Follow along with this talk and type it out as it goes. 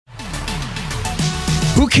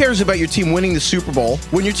Who cares about your team winning the Super Bowl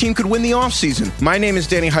when your team could win the offseason? My name is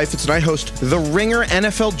Danny Heifetz, and I host the Ringer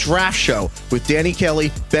NFL Draft Show with Danny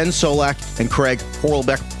Kelly, Ben Solak, and Craig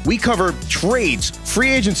Horlbeck. We cover trades,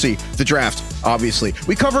 free agency, the draft, obviously.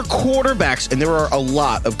 We cover quarterbacks, and there are a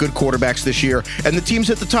lot of good quarterbacks this year. And the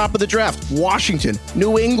teams at the top of the draft: Washington,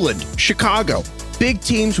 New England, Chicago. Big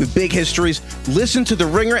teams with big histories. Listen to the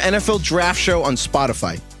Ringer NFL Draft Show on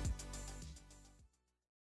Spotify.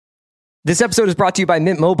 This episode is brought to you by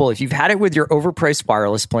Mint Mobile. If you've had it with your overpriced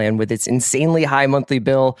wireless plan with its insanely high monthly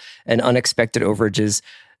bill and unexpected overages,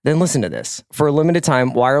 then listen to this. For a limited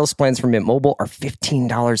time, wireless plans from Mint Mobile are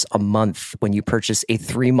 $15 a month when you purchase a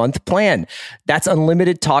 3-month plan. That's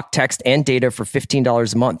unlimited talk, text, and data for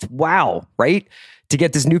 $15 a month. Wow, right? To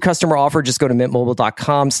get this new customer offer, just go to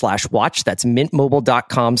mintmobile.com/watch. That's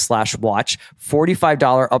mintmobile.com/watch.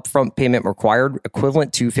 $45 upfront payment required,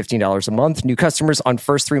 equivalent to $15 a month. New customers on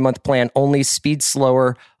first 3-month plan only. Speed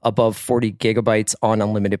slower, above 40 gigabytes on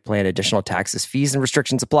unlimited plan. Additional taxes, fees, and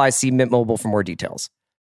restrictions apply. See Mint Mobile for more details.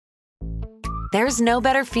 There's no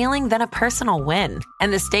better feeling than a personal win.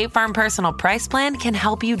 And the State Farm Personal Price Plan can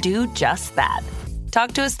help you do just that.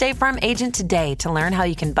 Talk to a State Farm agent today to learn how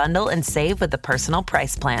you can bundle and save with the Personal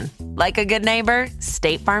Price Plan. Like a good neighbor,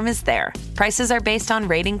 State Farm is there. Prices are based on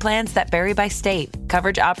rating plans that vary by state.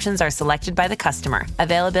 Coverage options are selected by the customer.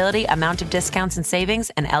 Availability, amount of discounts and savings,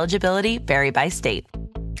 and eligibility vary by state.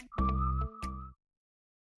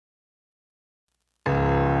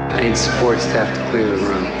 I need support staff to clear the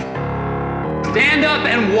room. Stand up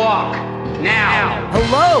and walk. Now.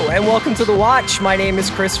 Hello, and welcome to The Watch. My name is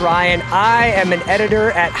Chris Ryan. I am an editor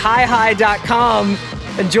at hihi.com.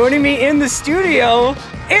 And joining me in the studio,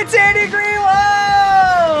 it's Andy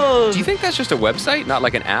Greenwald! Do you think that's just a website, not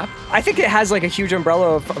like an app? I think it has like a huge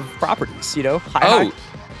umbrella of properties, you know?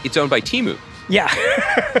 It's owned by Temu. Yeah.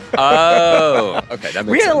 Oh, okay, that makes sense.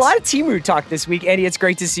 We had a lot of Temu talk this week. Andy, it's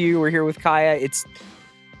great to see you. We're here with Kaya. It's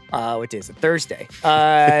what day is it? Thursday.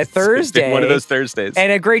 Thursday. It's been one of those Thursdays.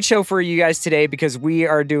 And a great show for you guys today because we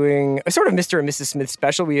are doing a sort of Mr. and Mrs. Smith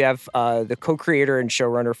special. We have the co-creator and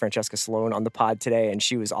showrunner Francesca Sloane on the pod today, and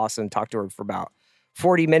she was awesome. Talked to her for about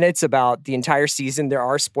 40 minutes about the entire season. There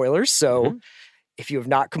are spoilers, so if you have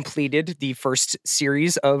not completed the first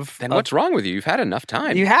series of... Then what's wrong with you? You've had enough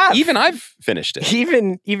time. You have. Even I've finished it.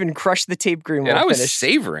 Even crushed the tape Greenwald and I was finished.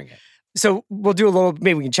 savoring it. So we'll do a little,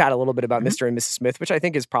 maybe we can chat a little bit about Mr. and Mrs. Smith, which I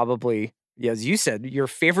think is probably, as you said, your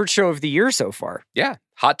favorite show of the year so far. Yeah.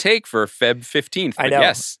 Hot take for Feb 15th. I know.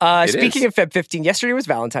 Yes, speaking of Feb 15, yesterday was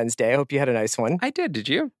Valentine's Day. I hope you had a nice one. I did. Did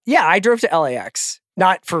you? Yeah, I drove to LAX.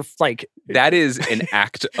 Not for like... That is an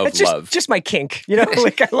act of love. Just my kink, you know?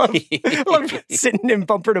 Like I love sitting in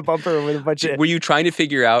bumper to bumper with a bunch of... Were you trying to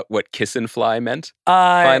figure out what kiss and fly meant,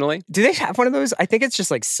 finally? Do they have one of those? I think it's just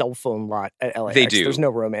like cell phone lot at LAX. They do. There's no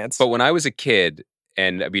romance. But when I was a kid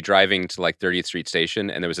and I'd be driving to like 30th Street Station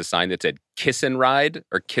and there was a sign that said kiss and ride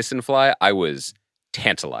or kiss and fly, I was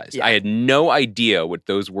tantalized. Yeah. I had no idea what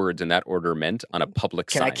those words in that order meant on a public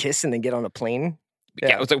sign. Can I kiss and then get on a plane?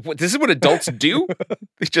 Yeah, I was like, this is what adults do?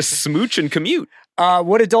 They just smooch and commute.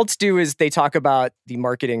 What adults do is they talk about the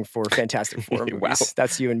marketing for Fantastic Four movies. Wow.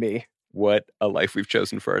 That's you and me. What a life we've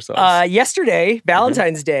chosen for ourselves. Yesterday,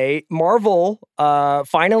 Valentine's Day, Marvel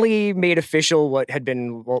finally made official what had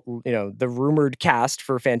been, the rumored cast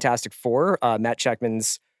for Fantastic Four. Matt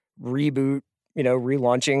Shakman's reboot,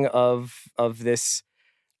 relaunching of this.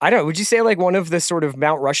 I don't know. Would you say like one of the sort of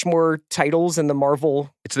Mount Rushmore titles in the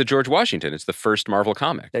Marvel? It's the George Washington. It's the first Marvel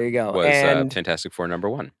comic. There you go. Was and Fantastic Four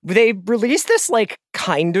 #1. They released this like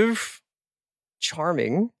kind of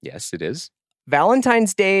charming. Yes, it is.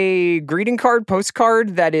 Valentine's Day greeting card,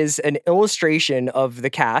 postcard that is an illustration of the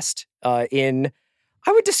cast I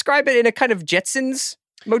would describe it in a kind of Jetsons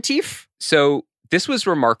motif. So this was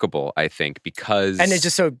remarkable, I think, because... And it's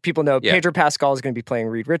just so people know, Pedro Pascal is going to be playing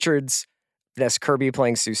Reed Richards. Vanessa Kirby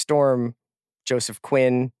playing Sue Storm, Joseph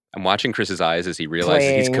Quinn. I'm watching Chris's eyes as he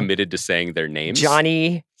realizes he's committed to saying their names.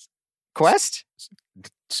 Johnny Quest?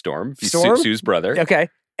 Storm. Sue's brother. Okay.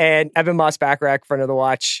 And Evan Moss-Backrack, front of the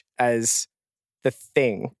watch, as the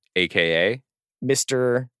Thing. AKA?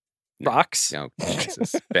 Mr. Rocks. No,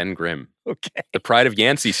 Jesus. Ben Grimm. Okay. The pride of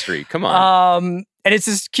Yancey Street. Come on. And it's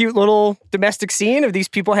this cute little domestic scene of these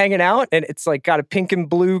people hanging out, and it's like got a pink and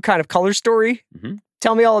blue kind of color story. Mm-hmm.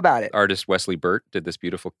 Tell me all about it. Artist Wesley Burt did this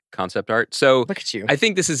beautiful concept art. So look at you. I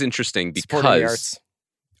think this is interesting because supporting the arts.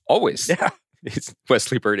 Always. Yeah. It's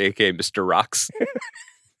Wesley Burt, aka Mr. Rocks.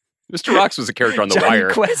 Mr. Rocks was a character on The Johnny Wire,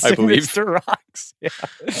 Quest I believe. Mr. Rocks.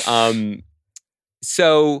 Yeah.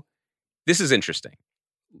 So this is interesting.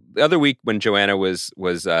 the other week when Joanna was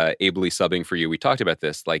ably subbing for you, we talked about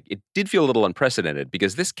this. Like, it did feel a little unprecedented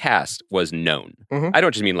because this cast was known. Mhm. I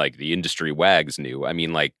don't just mean like the industry wags knew. I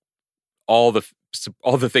mean like all the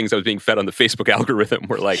things that was being fed on the Facebook algorithm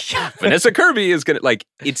were like, Vanessa Kirby is gonna, like,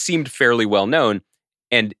 it seemed fairly well known,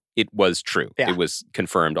 and it was true. Yeah. It was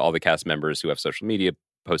confirmed. All the cast members who have social media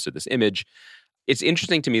posted this image. It's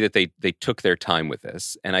interesting to me that they took their time with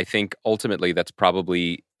this, and I think ultimately that's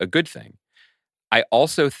probably a good thing. I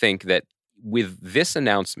also think that with this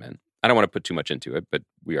announcement, I don't want to put too much into it, but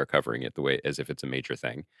we are covering it the way as if it's a major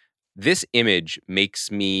thing. This image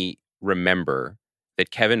makes me remember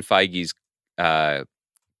that Kevin Feige's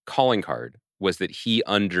calling card was that he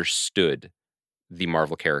understood the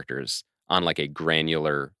Marvel characters on like a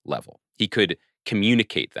granular level. He could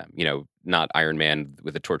communicate them, not Iron Man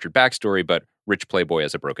with a tortured backstory, but rich playboy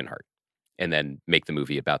has a broken heart, and then make the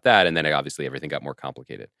movie about that. And then obviously everything got more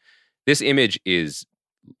complicated. This image is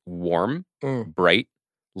warm, bright,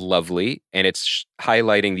 lovely, and it's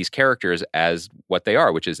highlighting these characters as what they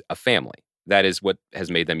are, which is a family. That is what has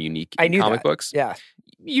made them unique in comic books. Yeah.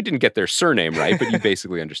 You didn't get their surname right, but you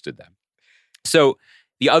basically understood them. So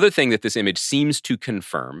the other thing that this image seems to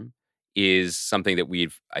confirm is something that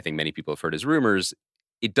I think many people have heard as rumors.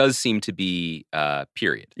 It does seem to be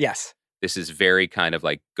period. Yes. This is very kind of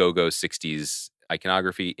like go-go 60s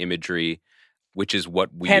iconography, imagery, which is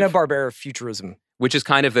what we Hanna-Barbera futurism. Which is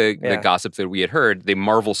kind of the gossip that we had heard. The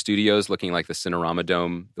Marvel Studios looking like the Cinerama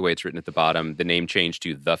Dome, the way it's written at the bottom. The name changed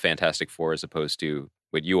to The Fantastic Four as opposed to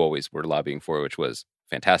what you always were lobbying for, which was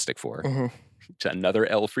Fantastic Four. Mm-hmm. Another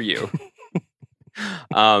L for you.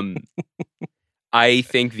 I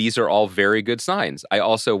think these are all very good signs. I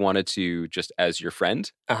also wanted to, just as your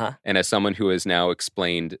friend, and as someone who has now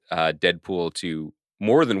explained Deadpool to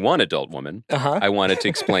more than one adult woman, I wanted to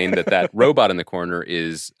explain that robot in the corner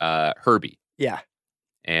is Herbie. Yeah.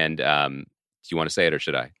 And do you want to say it or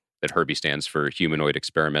should I? That Herbie stands for Humanoid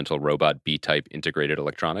Experimental Robot B-Type Integrated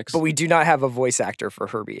Electronics. But we do not have a voice actor for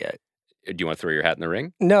Herbie yet. Do you want to throw your hat in the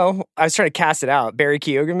ring? No, I was trying to cast it out. Barry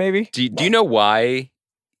Keoghan, maybe? Do you know why?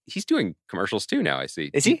 He's doing commercials too now, I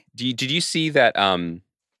see. Is he? Did you see that?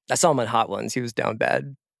 I saw him on Hot Ones. He was down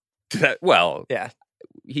bad. Well, yeah.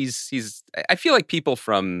 He's. I feel like people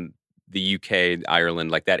from the UK,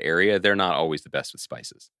 Ireland, like that area, they're not always the best with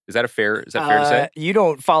spices. Is that fair to say? You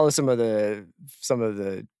don't follow some of the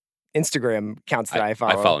Instagram accounts that I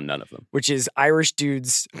follow. I follow none of them. Which is Irish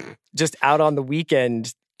dudes just out on the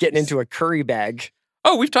weekend getting into a curry bag.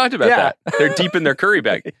 Oh, we've talked about that. They're deep in their curry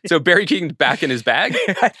bag. So Barry Keoghan's back in his bag?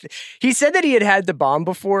 He said that he had the bomb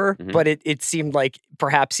before, but it seemed like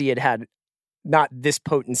perhaps he had not this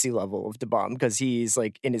potency level of the bomb because he's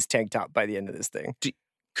like in his tank top by the end of this thing.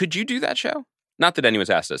 Could you do that show? Not that anyone's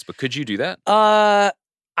asked us, but could you do that? I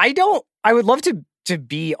would love to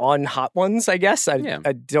be on Hot Ones, I guess. I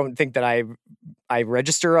don't think that I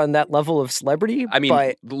register on that level of celebrity. I mean,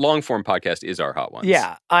 the long form podcast is our Hot Ones.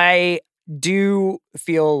 Yeah. I do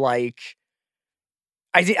feel like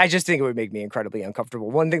I just think it would make me incredibly uncomfortable.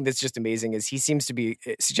 One thing that's just amazing is he seems to be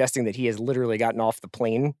suggesting that he has literally gotten off the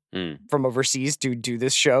plane from overseas to do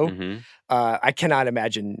this show. Mm-hmm. I cannot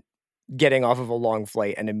imagine getting off of a long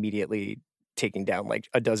flight and immediately taking down like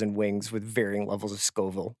a dozen wings with varying levels of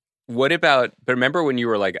Scoville. What about, but remember when you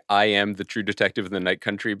were like, I am the true detective in the night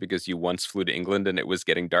country because you once flew to England and it was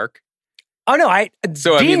getting dark? Oh, no,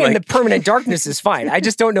 being in the permanent darkness is fine. I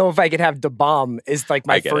just don't know if I could have the bomb is like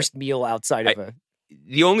my first meal outside of a...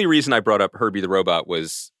 The only reason I brought up Herbie the Robot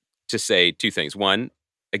was to say two things. One,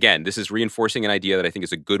 again, this is reinforcing an idea that I think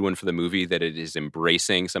is a good one for the movie, that it is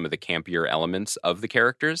embracing some of the campier elements of the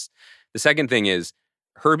characters. The second thing is,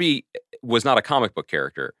 Herbie was not a comic book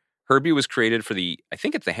character. Herbie was created for I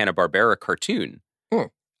think it's the Hanna-Barbera cartoon.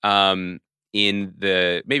 Maybe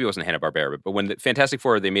it wasn't Hanna-Barbera, but when the Fantastic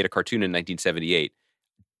Four, they made a cartoon in 1978,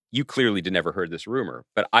 you clearly never heard this rumor.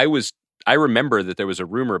 But I remember that there was a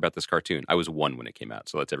rumor about this cartoon. I was 1 when it came out,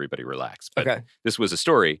 so let's everybody relax. But this was a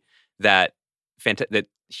story that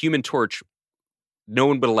Human Torch, no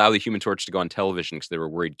one would allow the Human Torch to go on television because they were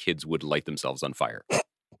worried kids would light themselves on fire.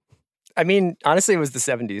 I mean, honestly, it was the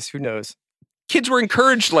 70s. Who knows? Kids were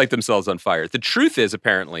encouraged to light themselves on fire. The truth is,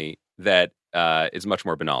 apparently, that is much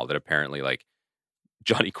more banal. That apparently, like,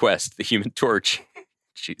 Johnny Quest, the Human Torch,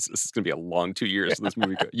 Jesus, this is going to be a long 2 years till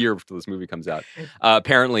this movie comes out,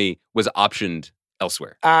 apparently was optioned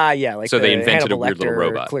elsewhere. Yeah. Like so they invented Hannibal a weird Lecter, little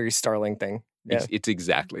robot. Clarice Starling thing. Yeah. It's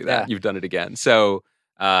exactly that. Yeah. You've done it again. So,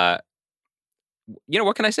 what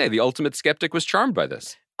can I say? The ultimate skeptic was charmed by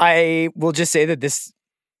this. I will just say that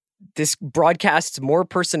this broadcasts more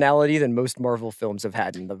personality than most Marvel films have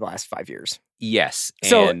had in the last 5 years. Yes.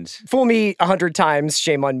 So fool me 100 times,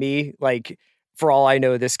 shame on me. Like, for all I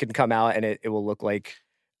know, this can come out and it will look like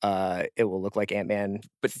Ant-Man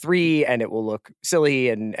 3, and it will look silly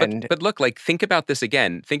But look, like, think about this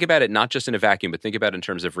again. Think about it not just in a vacuum, but think about it in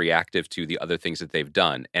terms of reactive to the other things that they've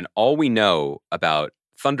done. And all we know about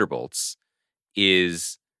Thunderbolts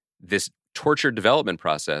is this tortured development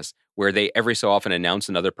process where they every so often announce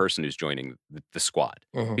another person who's joining the squad.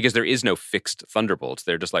 Because there is no fixed Thunderbolts.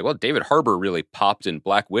 They're just like, well, David Harbour really popped in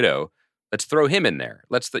Black Widow. Let's throw him in there.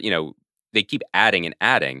 They keep adding and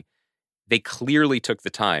adding. They clearly took the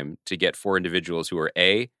time to get 4 individuals who are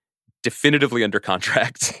A, definitively under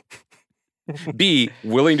contract, B,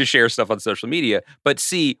 willing to share stuff on social media, but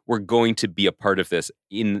C, we're going to be a part of this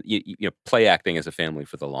in play acting as a family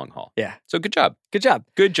for the long haul. Yeah. So good job. Good job.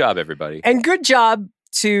 Good job, everybody. And good job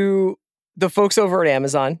to the folks over at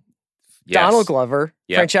Amazon. Yes. Donald Glover,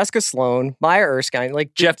 yep. Francesca Sloane, Maya Erskine,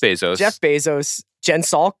 like Jeff Bezos, Jen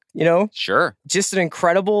Salk, Sure. Just an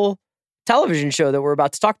incredible television show that we're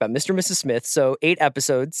about to talk about, Mr. and Mrs. Smith. So 8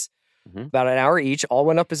 episodes, about an hour each, all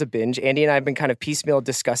went up as a binge. Andy and I have been kind of piecemeal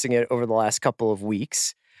discussing it over the last couple of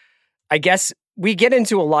weeks. I guess we get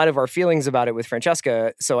into a lot of our feelings about it with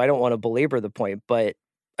Francesca, so I don't want to belabor the point, but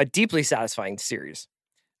a deeply satisfying series.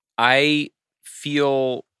 I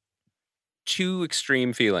feel 2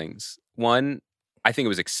 extreme feelings. One, I think it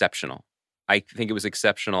was exceptional. I think it was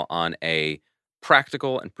exceptional on a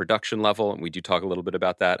practical and production level, and we do talk a little bit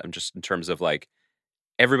about that. I'm just in terms of like,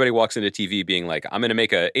 everybody walks into TV being like, I'm going to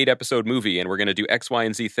make a 8-episode movie and we're going to do X, Y,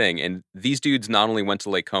 and Z thing. And these dudes not only went to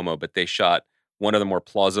Lake Como, but they shot one of the more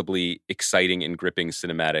plausibly exciting and gripping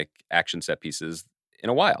cinematic action set pieces in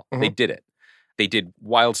a while. They did it. They did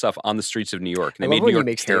wild stuff on the streets of New York. And they made New York you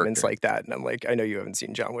make statements like that, and I'm like, I know you haven't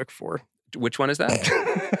seen John Wick 4. Which one is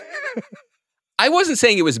that? I wasn't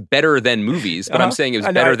saying it was better than movies, but I'm saying it was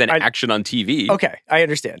better than action on TV. Okay, I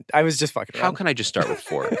understand. I was just fucking around. How can I just start with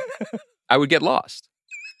 4? I would get lost.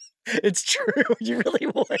 It's true. You really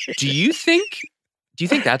would. Do you think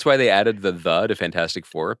that's why they added the to Fantastic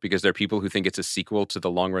Four? Because there are people who think it's a sequel to the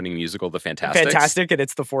long-running musical The Fantastics? Fantastic, and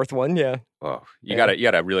it's the 4th one, yeah. Oh, you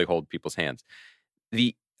gotta really hold people's hands.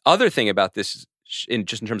 The other thing about this, in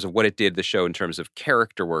terms of what it did, the show, in terms of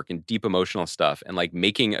character work and deep emotional stuff, and like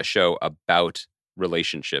making a show about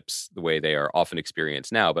relationships the way they are often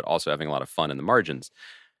experienced now, but also having a lot of fun in the margins.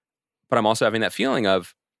 But I'm also having that feeling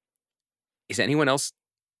of, is anyone else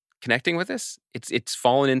connecting with this? It's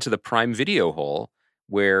fallen into the Prime Video hole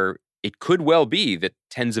where it could well be that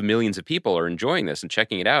tens of millions of people are enjoying this and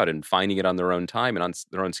checking it out and finding it on their own time and on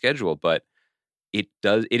their own schedule. But it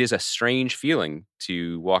is a strange feeling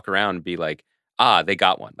to walk around and be like, they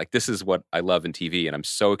got one. Like, this is what I love in TV, and I'm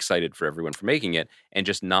so excited for everyone for making it, and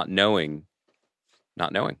just not knowing where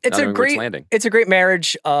it's landing. It's a great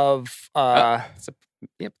marriage of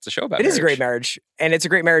it's a show about it. It marriage. Is a great marriage, and it's a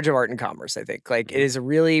great marriage of art and commerce, I think. Like, it is a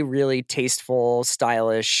really, really tasteful,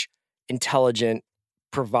 stylish, intelligent,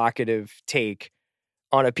 provocative take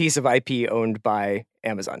on a piece of IP owned by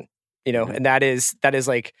Amazon, and that is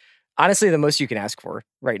like, honestly, the most you can ask for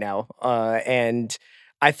right now. And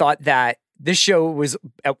I thought that this show was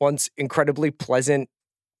at once incredibly pleasant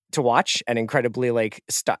to watch and incredibly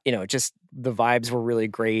just the vibes were really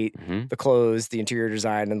great. The clothes, the interior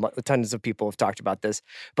design, and tons of people have talked about this.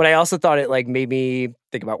 But I also thought it like made me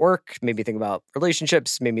think about work, made me think about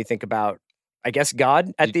relationships, made me think about, I guess,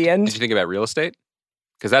 God at the end. Did you think about real estate?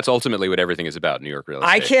 Because that's ultimately what everything is about, New York real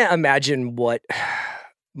estate. I can't imagine what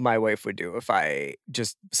my wife would do if I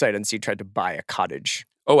just sight unseen tried to buy a cottage.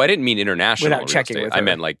 Oh, I didn't mean international without checking estate. with her. I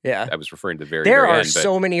meant I was referring to the very There very are end,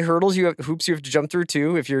 so many hoops you have to jump through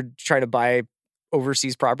too if you're trying to buy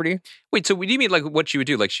overseas property. Wait, so what do you mean, like, what she would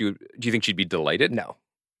do? Like, do you think she'd be delighted? No.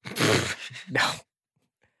 No.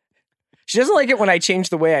 She doesn't like it when I change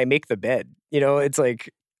the way I make the bed. It's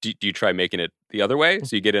like... Do you try making it the other way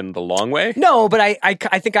so you get in the long way? No, but I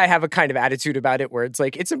think I have a kind of attitude about it where it's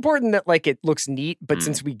like, it's important that like it looks neat, but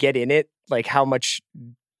since we get in it, like how much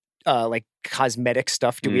like cosmetic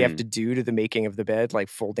stuff do we have to do to the making of the bed, like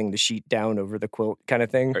folding the sheet down over the quilt kind of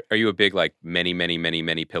thing? Are you a big like many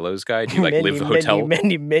pillows guy? Do you like live the hotel?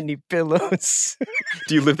 Many pillows.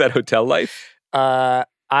 Do you live that hotel life?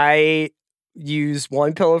 I use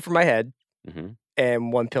one pillow for my head.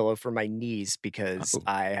 And one pillow for my knees because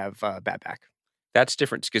I have a bad back. That's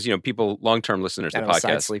different because, people, long-term listeners of the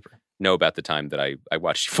podcast know about the time that I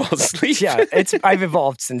watched you fall asleep. Yeah, I've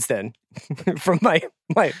evolved since then from my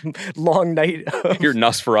long night. Your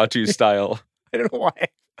Nosferatu style. I don't know why.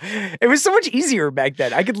 It was so much easier back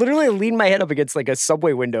then. I could literally lean my head up against like a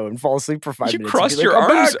subway window and fall asleep for 5 minutes. You crossed your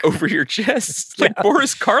arms over your chest like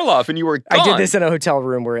Boris Karloff and you were gone. I did this in a hotel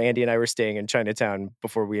room where Andy and I were staying in Chinatown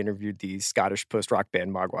before we interviewed the Scottish post-rock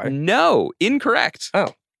band Mogwai. No, incorrect. Oh.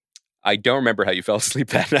 I don't remember how you fell asleep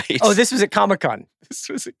that night. Oh, this was at Comic-Con. This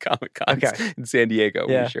was at Comic-Con in San Diego.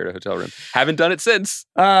 Yeah. We shared a hotel room. Haven't done it since.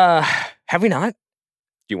 Have we not?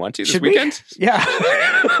 Do you want to this Should weekend? We? Yeah.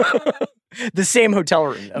 The same hotel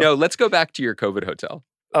room, though. No, let's go back to your COVID hotel.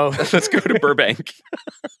 Oh. Let's go to Burbank.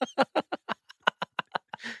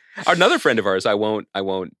 Another friend of ours, I won't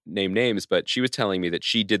name names, but she was telling me that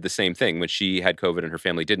she did the same thing when she had COVID and her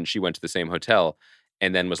family didn't. She went to the same hotel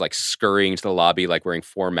and then was like scurrying to the lobby, like wearing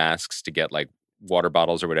 4 masks to get like water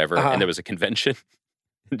bottles or whatever. And there was a convention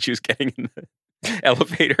and she was getting in the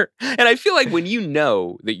elevator. And I feel like when you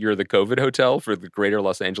know that you're the COVID hotel for the greater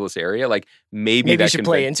Los Angeles area, like maybe that you should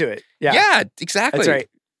play into it. Yeah, exactly. That's right.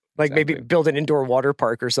 Like maybe build an indoor water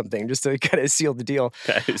park or something just to kind of seal the deal.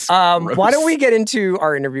 That is why don't we get into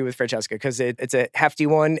our interview with Francesca? Because it's a hefty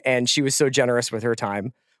one and she was so generous with her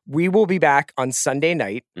time. We will be back on Sunday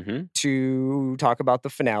night to talk about the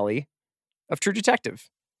finale of True Detective.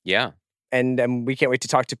 Yeah. And we can't wait to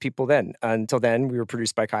talk to people then. Until then, we were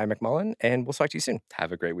produced by Kaya McMullen, and we'll talk to you soon.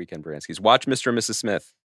 Have a great weekend, Baranskis. Watch Mr. and Mrs.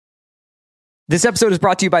 Smith. This episode is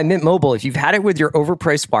brought to you by Mint Mobile. If you've had it with your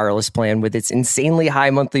overpriced wireless plan with its insanely high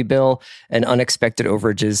monthly bill and unexpected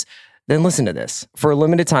overages, then listen to this. For a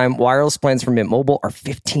limited time, wireless plans from Mint Mobile are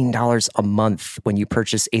 $15 a month when you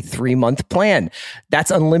purchase a 3-month plan.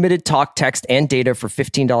 That's unlimited talk, text, and data for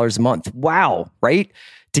 $15 a month. Wow, right?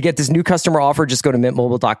 To get this new customer offer, just go to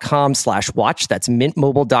mintmobile.com/watch. That's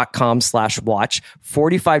mintmobile.com/watch.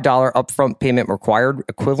 $45 upfront payment required,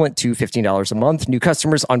 equivalent to $15 a month. New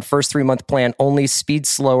customers on first 3-month plan only. Speed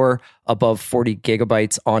slower, above 40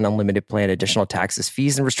 gigabytes on unlimited plan. Additional taxes,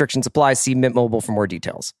 fees, and restrictions apply. See Mint Mobile for more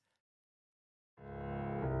details.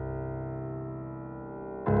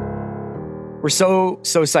 We're so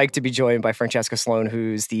psyched to be joined by Francesca Sloane,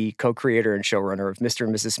 who's the co-creator and showrunner of Mr.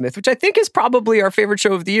 and Mrs. Smith, which I think is probably our favorite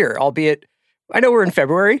show of the year, albeit I know we're in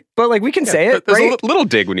February, but like we can say it, there's right? a little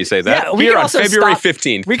dig when you say that. Yeah, we Here can on also February stop,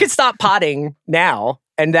 15th. We could stop potting now,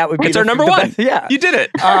 and that would be it's our number one. Yeah. You did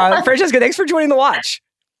it. Francesca, thanks for joining The Watch.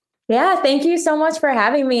 Yeah, thank you so much for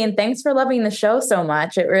having me, and thanks for loving the show so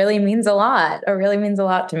much. It really means a lot. It really means a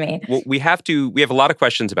lot to me. Well, we have a lot of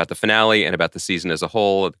questions about the finale and about the season as a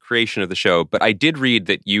whole, the creation of the show, but I did read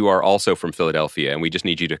that you are also from Philadelphia, and we just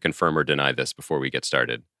need you to confirm or deny this before we get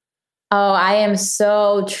started. Oh, I am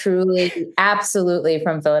so truly, absolutely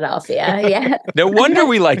from Philadelphia. Yeah. No wonder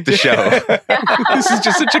we like the show. This is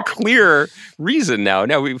just such a clear reason now.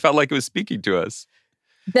 Now we felt like it was speaking to us.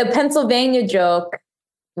 The Pennsylvania joke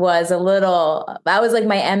was that was like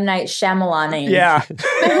my M. Night Shyamalan-ing. Yeah.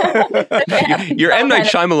 Your M. Night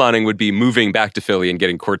Shyamalan-ing would be moving back to Philly and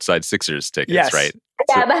getting courtside Sixers tickets, yes. right?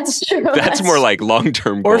 Yeah, that's true. That's more like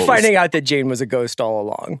long-term goals. Or finding out that Jane was a ghost all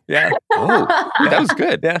along. Yeah. Oh, that was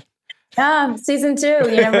good. Yeah. Yeah, season 2.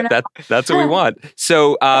 You never know. That's what we want.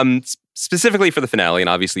 So specifically for the finale, and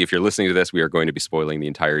obviously if you're listening to this, we are going to be spoiling the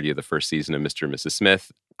entirety of the first season of Mr. and Mrs. Smith.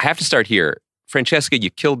 I have to start here. Francesca, you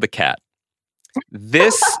killed the cat.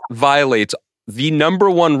 This violates the number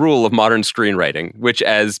one rule of modern screenwriting, which,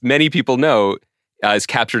 as many people know, is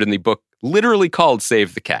captured in the book literally called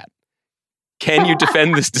Save the Cat. Can you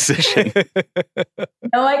defend this decision?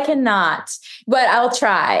 No, I cannot, but I'll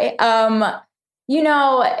try.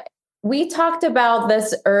 We talked about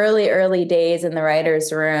this early days in the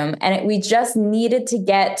writer's room, and we just needed to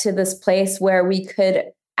get to this place where we could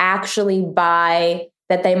actually buy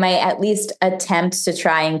that they might at least attempt to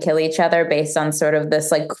try and kill each other based on sort of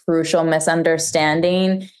this like crucial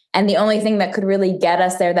misunderstanding. And the only thing that could really get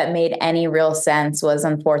us there that made any real sense was,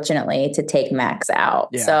 unfortunately, to take Max out.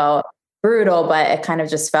 Yeah. So brutal, but it kind of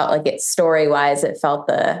just felt like it story-wise, it felt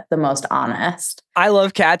the most honest. I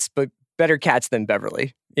love cats, but better cats than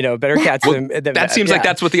Beverly. Better cats than that seems like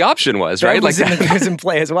that's what the option was, right? Like that was in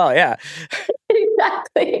play as well. Yeah.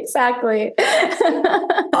 Exactly.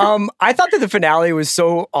 I thought that the finale was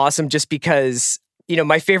so awesome just because,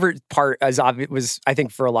 my favorite part was, I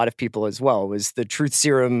think for a lot of people as well, was the truth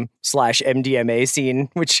serum / MDMA scene,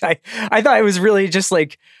 which I thought it was really just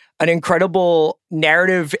like an incredible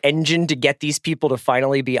narrative engine to get these people to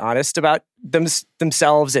finally be honest about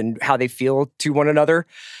themselves and how they feel to one another.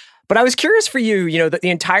 But I was curious for you, that the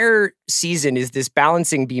entire season is this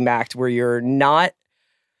balancing beam act where you're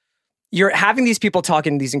having these people talk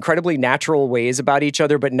in these incredibly natural ways about each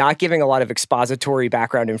other, but not giving a lot of expository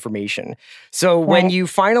background information. So when you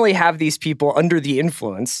finally have these people under the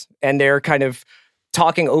influence and they're kind of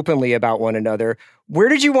talking openly about one another. Where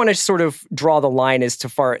did you want to sort of draw the line as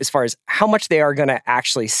far as how much they are going to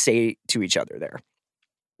actually say to each other there?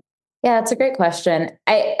 Yeah, that's a great question.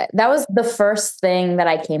 That was the first thing that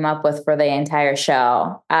I came up with for the entire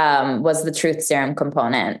show, was the truth serum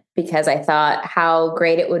component, because I thought how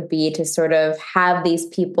great it would be to sort of have these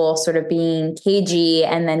people sort of being cagey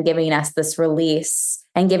and then giving us this release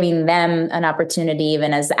and giving them an opportunity,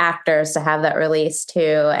 even as actors, to have that release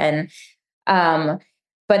too. And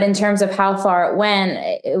but in terms of how far it went,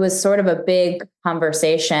 it was sort of a big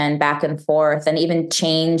conversation back and forth, and even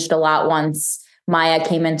changed a lot once Maya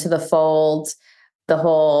came into the fold. The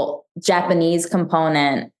whole Japanese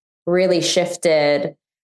component really shifted.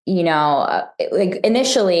 Like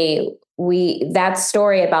initially, that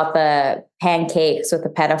story about the pancakes with the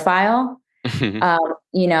pedophile,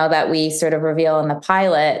 that we sort of reveal in the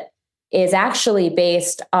pilot, is actually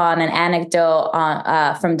based on an anecdote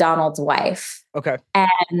from Donald's wife. Okay.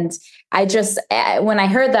 And when I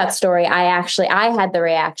heard that story, I had the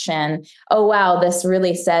reaction, oh, wow, this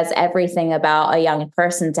really says everything about a young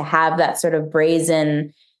person to have that sort of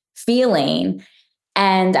brazen feeling.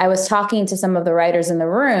 And I was talking to some of the writers in the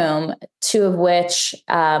room, two of which,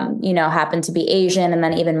 happened to be Asian, and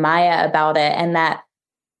then even Maya, about it. And that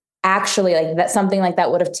actually, like, that something like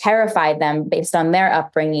that would have terrified them based on their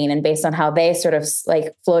upbringing and based on how they sort of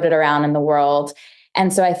like floated around in the world.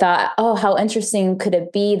 And so I thought, oh, how interesting could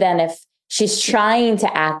it be then if she's trying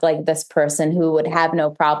to act like this person who would have no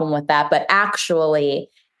problem with that, but actually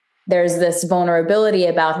there's this vulnerability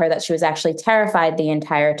about her that she was actually terrified the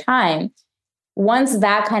entire time. Once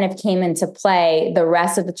that kind of came into play, the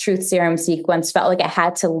rest of the truth serum sequence felt like it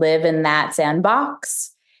had to live in that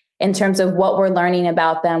sandbox in terms of what we're learning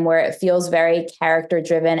about them, where it feels very character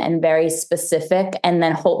driven and very specific. And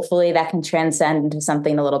then hopefully that can transcend into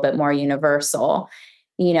something a little bit more universal.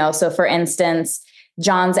 So for instance,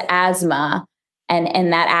 John's asthma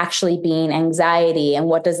and that actually being anxiety. And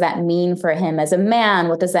what does that mean for him as a man?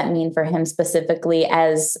 What does that mean for him specifically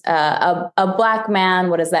as a Black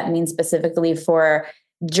man? What does that mean specifically for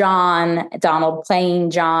Donald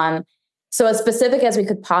playing John? So as specific as we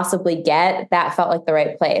could possibly get, that felt like the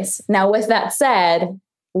right place. Now, with that said,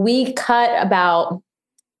 we cut about,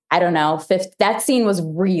 I don't know, that scene was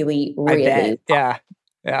really, really long.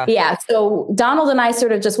 Yeah. So Donald and I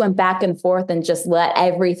sort of just went back and forth and just let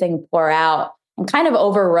everything pour out and kind of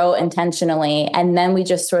overwrote intentionally. And then we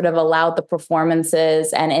just sort of allowed the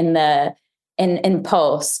performances and in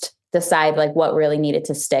post decide like what really needed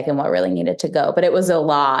to stick and what really needed to go. But it was a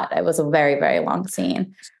lot. It was a very, very long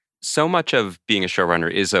scene. So much of being a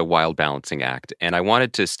showrunner is a wild balancing act. And I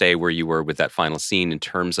wanted to stay where you were with that final scene in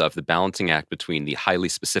terms of the balancing act between the highly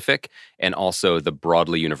specific and also the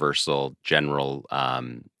broadly universal, general.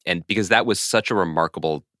 And because that was such a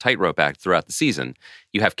remarkable tightrope act throughout the season.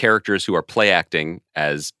 You have characters who are play acting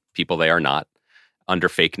as people they are not, under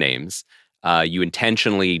fake names. You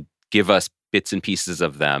intentionally give us bits and pieces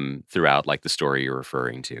of them throughout, like the story you're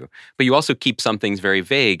referring to. But you also keep some things very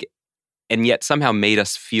vague, and yet somehow made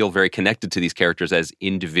us feel very connected to these characters as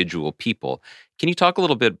individual people. Can you talk a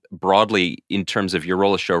little bit broadly in terms of your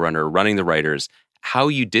role as showrunner, running the writers, how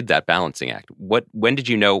you did that balancing act? When did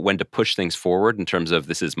you know when to push things forward in terms of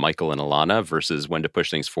this is Michael and Alana versus when to push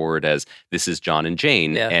things forward as this is John and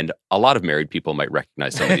Jane? Yeah. And a lot of married people might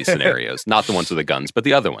recognize some of these scenarios, not the ones with the guns, but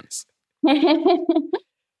the other ones.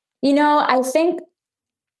 I think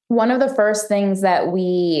one of the first things that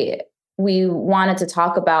we wanted to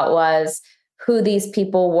talk about was who these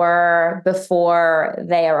people were before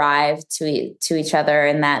they arrived to each other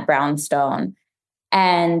in that brownstone,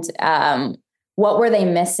 and what were they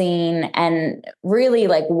missing, and really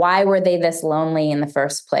like why were they this lonely in the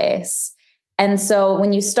first place. And so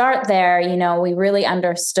when you start there, we really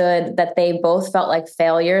understood that they both felt like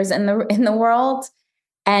failures in the world,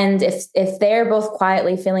 and if they're both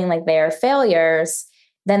quietly feeling like they are failures,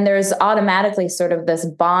 then there's automatically sort of this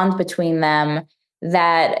bond between them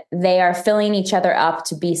that they are filling each other up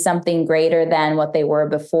to be something greater than what they were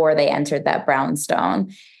before they entered that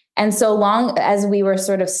brownstone. And so long as we were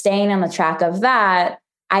sort of staying on the track of that,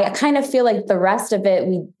 I kind of feel like the rest of it,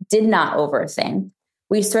 we did not overthink.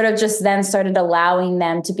 We sort of just then started allowing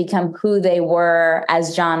them to become who they were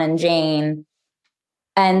as John and Jane,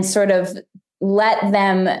 and sort of let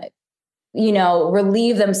them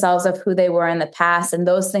relieve themselves of who they were in the past. And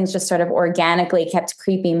those things just sort of organically kept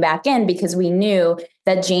creeping back in, because we knew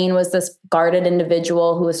that Jane was this guarded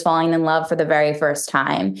individual who was falling in love for the very first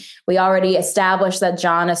time. We already established that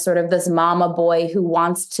John is sort of this mama boy who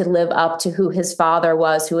wants to live up to who his father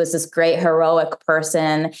was, who was this great heroic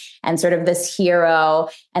person and sort of this hero.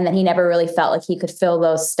 And that he never really felt like he could fill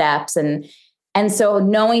those steps. And And so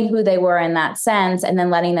knowing who they were in that sense, and then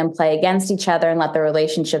letting them play against each other and let the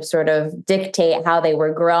relationship sort of dictate how they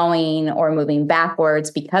were growing or moving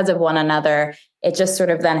backwards because of one another, it just sort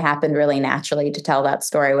of then happened really naturally to tell that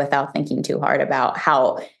story without thinking too hard about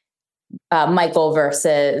how Michael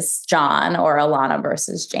versus John or Alana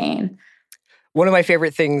versus Jane. One of my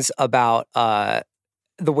favorite things about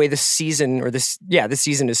the way the season the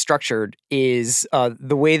season is structured is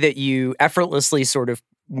the way that you effortlessly sort of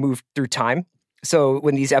move through time. So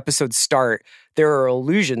when these episodes start, there are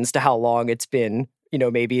allusions to how long it's been. You know,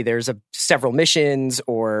 maybe there's several missions,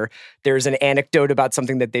 or there's an anecdote about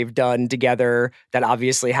something that they've done together that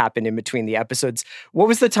obviously happened in between the episodes. What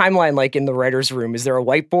was the timeline like in the writer's room? Is there a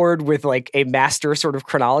whiteboard with like a master sort of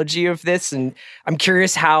chronology of this? And I'm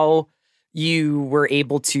curious how you were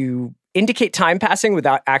able to indicate time passing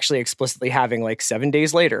without actually explicitly having like 7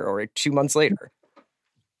 days later or 2 months later.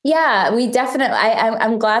 Yeah, we definitely,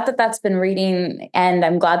 I'm glad that that's been reading, and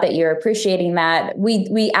I'm glad that you're appreciating that.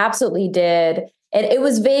 We absolutely did. It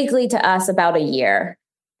was vaguely to us about a year.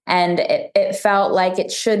 And it felt like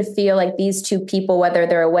it should feel like these two people, whether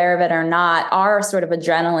they're aware of it or not, are sort of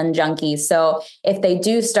adrenaline junkies. So if they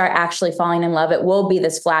do start actually falling in love, it will be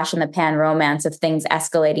this flash in the pan romance of things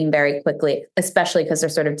escalating very quickly, especially because they're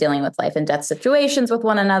sort of dealing with life and death situations with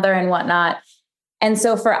one another and whatnot. And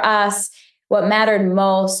so for us, what mattered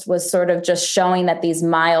most was sort of just showing that these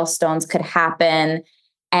milestones could happen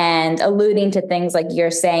and alluding to things like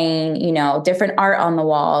you're saying, you know, different art on the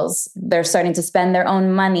walls. They're starting to spend their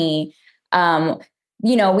own money.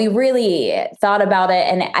 You know, we really thought about it.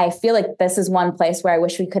 And I feel like this is one place where I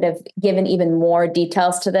wish we could have given even more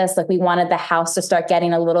details to this. Like we wanted the house to start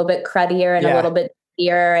getting a little bit cruddier and a little bit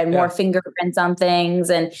deeper and more fingerprints on things.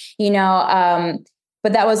 And, you know,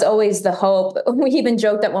 but that was always the hope. We even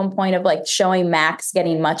joked at one point of like showing Max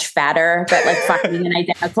getting much fatter, but like finding an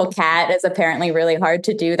identical cat is apparently really hard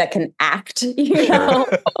to do that can act, you know?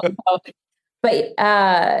 But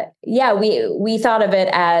yeah, we thought of it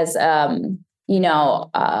as, you know,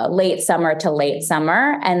 late summer to late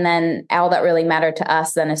summer. And then all that really mattered to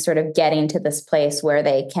us then is sort of getting to this place where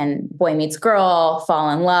they can boy meets girl, fall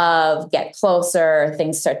in love, get closer,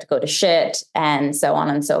 things start to go to shit, and so on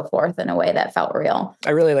and so forth in a way that felt real.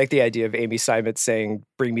 I really like the idea of Amy Simon saying,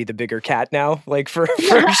 "Bring me the bigger cat now," like for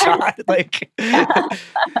a shot. Like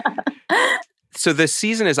So the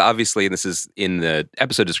season is obviously, and this is in the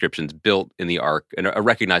episode descriptions, built in the arc, a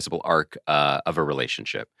recognizable arc of a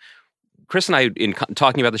relationship. Chris and I, in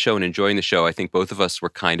talking about the show and enjoying the show, I think both of us were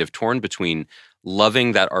kind of torn between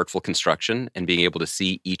loving that artful construction and being able to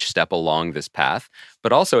see each step along this path,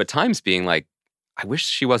 but also at times being like, I wish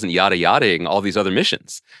she wasn't yada-yadaing all these other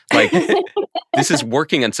missions. Like, this is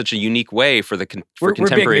working in such a unique way for we're contemporary...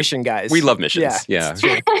 We're big mission guys. We love missions. Yeah.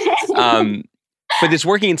 But it's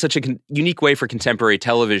working in such a unique way for contemporary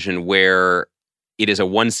television where it is a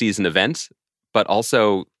one-season event, but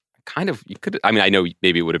also kind of, I know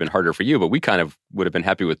maybe it would have been harder for you, but we kind of would have been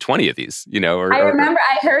happy with 20 of these, you know? I remember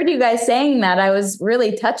I heard you guys saying that. I was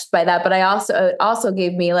really touched by that, but it also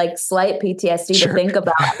gave me like slight PTSD to think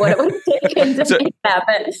about what it would have taken to make that.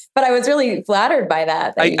 But I was really flattered by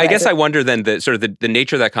that. I guess I wonder then the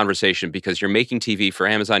nature of that conversation, because you're making TV for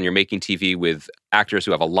Amazon, you're making TV with actors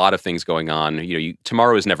who have a lot of things going on. You know,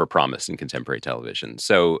 tomorrow is never promised in contemporary television.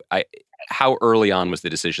 So how early on was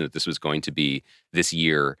the decision that this was going to be this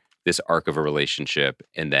year, this arc of a relationship,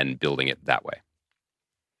 and then building it that way?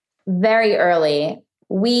 Very early.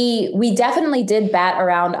 We definitely did bat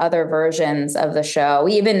around other versions of the show.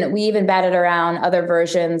 We even batted around other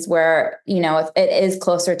versions where, you know, it is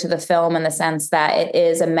closer to the film in the sense that it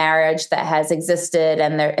is a marriage that has existed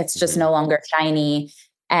and it's just no longer shiny.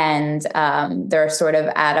 And they're sort of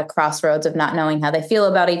at a crossroads of not knowing how they feel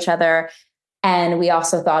about each other. And we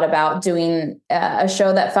also thought about doing a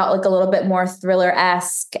show that felt like a little bit more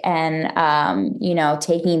thriller-esque and, you know,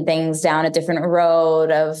 taking things down a different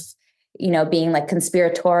road of, you know, being like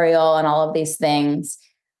conspiratorial and all of these things.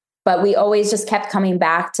 But we always just kept coming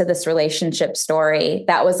back to this relationship story.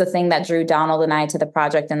 That was the thing that drew Donald and I to the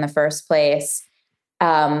project in the first place.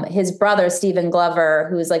 His brother, Stephen Glover,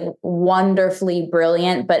 who's like wonderfully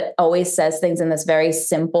brilliant, but always says things in this very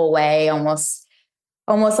simple way, almost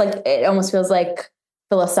like it almost feels like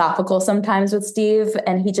philosophical sometimes with Steve.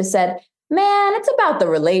 And he just said, man, it's about the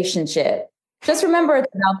relationship. Just remember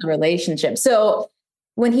it's about the relationship. So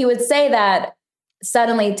when he would say that,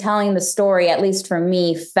 suddenly telling the story, at least for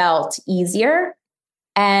me, felt easier.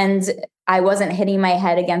 And I wasn't hitting my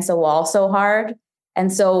head against a wall so hard.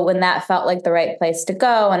 And so when that felt like the right place to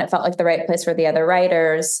go, and it felt like the right place for the other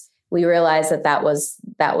writers, we realized that was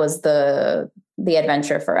the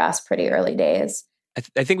adventure for us pretty early days.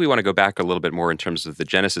 I think we want to go back a little bit more in terms of the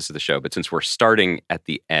genesis of the show, but since we're starting at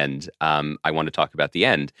the end, I want to talk about the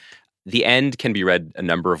end. The end can be read a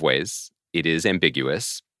number of ways. It is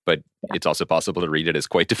ambiguous, but it's also possible to read it as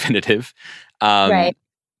quite definitive. Right.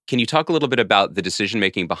 Can you talk a little bit about the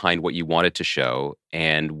decision-making behind what you wanted to show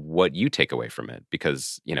and what you take away from it?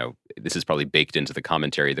 Because, this is probably baked into the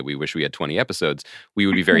commentary that we wish we had 20 episodes. We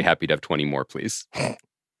would be very happy to have 20 more, please. I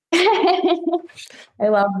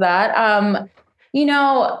love that. I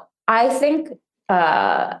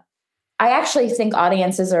actually think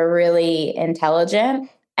audiences are really intelligent.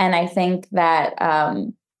 And I think that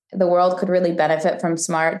the world could really benefit from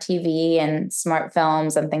smart TV and smart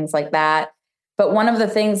films and things like that. But one of the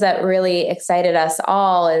things that really excited us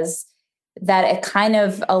all is that it kind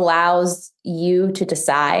of allows you to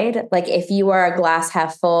decide. Like if you are a glass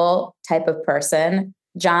half full type of person,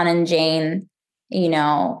 John and Jane,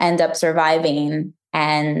 end up surviving,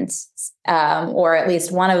 and or at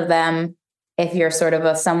least one of them, if you're sort of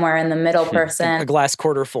a somewhere in the middle person. A glass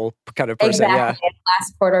quarter full kind of person. Exactly, Yeah. A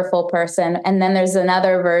glass quarter full person. And then there's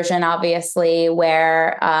another version, obviously,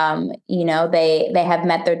 where, they have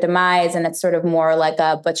met their demise, and it's sort of more like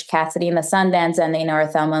a Butch Cassidy and the Sundance ending or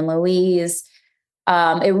Thelma and Louise.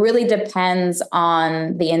 It really depends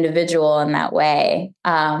on the individual in that way.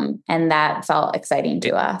 And that felt exciting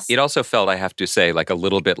to us. It also felt, I have to say, like a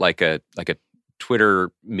little bit like a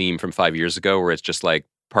Twitter meme from 5 years ago where it's just like,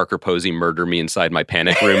 Parker Posey, murder me inside my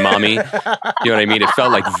panic room, mommy. You know what I mean? It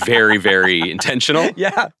felt like very, very intentional.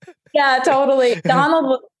 Yeah. Yeah, totally.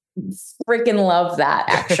 Donald would freaking love that,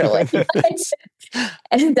 actually.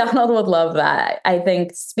 And Donald would love that. I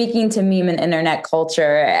think speaking to meme and internet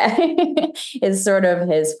culture is sort of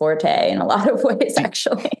his forte in a lot of ways,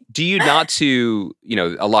 actually. Do you not to,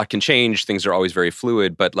 a lot can change. Things are always very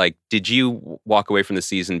fluid. But like, did you walk away from the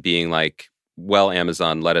season being like, well,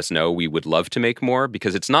 Amazon, let us know. We would love to make more,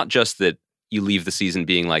 because it's not just that you leave the season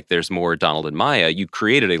being like there's more Donald and Maya. You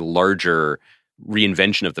created a larger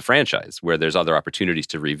reinvention of the franchise where there's other opportunities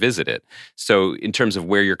to revisit it. So in terms of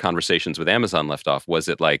where your conversations with Amazon left off, was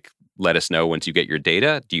it like, let us know once you get your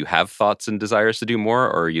data? Do you have thoughts and desires to do more,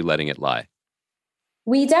 or are you letting it lie?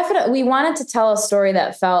 We wanted to tell a story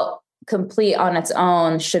that felt complete on its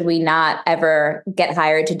own, should we not ever get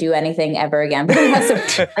hired to do anything ever again. But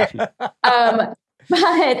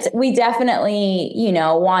we definitely,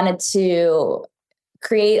 wanted to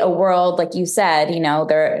create a world, like you said,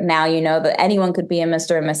 that anyone could be a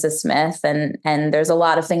Mr. and Mrs. Smith. And there's a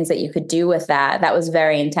lot of things that you could do with that. That was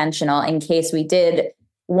very intentional in case we did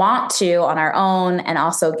want to on our own and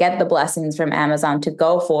also get the blessings from Amazon to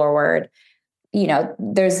go forward.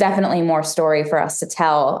 There's definitely more story for us to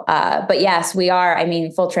tell. But yes, we are. I mean,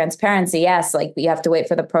 full transparency. Yes, like you have to wait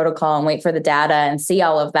for the protocol and wait for the data and see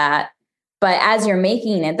all of that. But as you're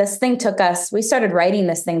making it, this thing we started writing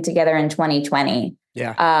this thing together in 2020.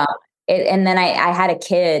 Yeah. And then I had a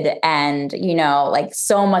kid, and, like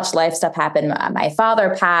so much life stuff happened. My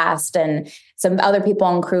father passed, and some other people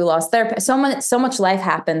on crew lost their, so much life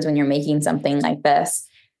happens when you're making something like this.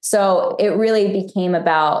 So it really became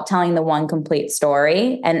about telling the one complete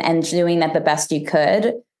story and doing that the best you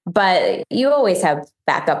could. But you always have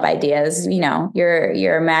backup ideas.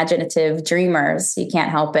 You're imaginative dreamers. You can't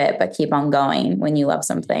help it but keep on going when you love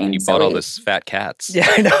something. You bought all this fat cats. Yeah,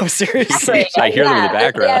 I know. Seriously. I hear them in the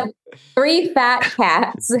background. We have 3 fat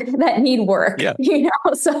cats that need work,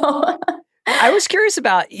 so... I was curious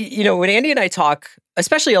about, when Andy and I talk,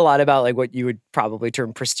 especially a lot about like what you would probably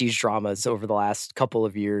term prestige dramas over the last couple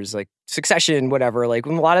of years, like Succession, whatever, like a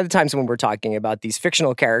lot of the times when we're talking about these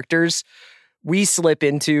fictional characters, we slip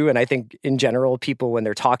into, and I think in general, people when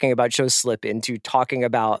they're talking about shows slip into talking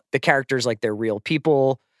about the characters like they're real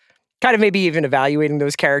people, kind of maybe even evaluating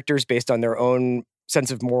those characters based on their own sense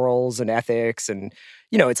of morals and ethics. And,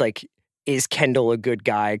 it's like, is Kendall a good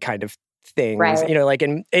guy kind of things, right.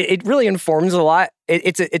 And it really informs a lot.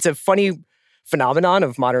 It's a funny phenomenon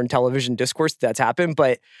of modern television discourse that's happened.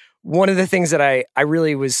 But one of the things that I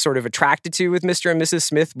really was sort of attracted to with Mr. and Mrs.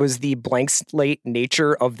 Smith was the blank slate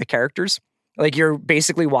nature of the characters. Like you're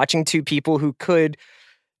basically watching two people who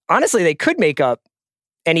they could make up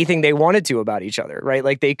anything they wanted to about each other, right?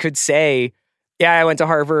 Like they could say, yeah, I went to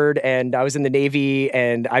Harvard and I was in the Navy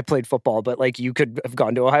and I played football, but like you could have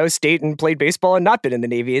gone to Ohio State and played baseball and not been in the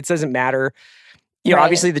Navy. It doesn't matter. Right.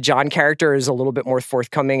 Obviously the John character is a little bit more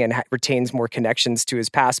forthcoming and retains more connections to his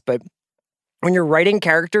past. But when you're writing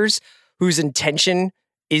characters whose intention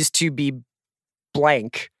is to be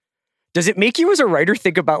blank, does it make you as a writer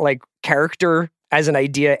think about like character as an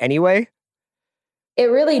idea anyway? It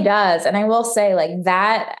really does. And I will say like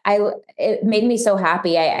that, it made me so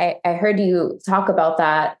happy. I heard you talk about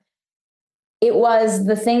that. it was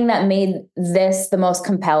the thing that made this the most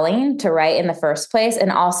compelling to write in the first place,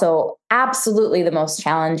 and also absolutely the most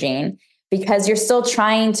challenging, because you're still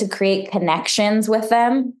trying to create connections with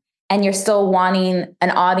them, and you're still wanting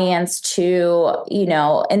an audience to,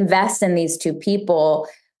 invest in these two people.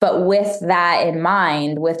 But with that in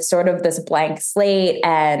mind, with sort of this blank slate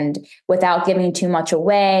and without giving too much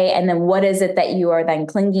away, and then what is it that you are then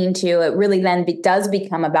clinging to? It really then does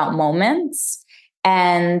become about moments.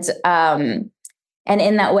 And in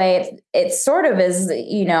that way, it sort of is,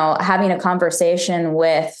 having a conversation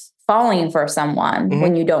with falling for someone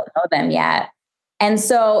when you don't know them yet. And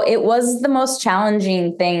so it was the most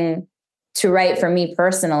challenging thing to write for me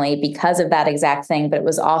personally because of that exact thing. But it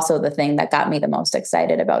was also the thing that got me the most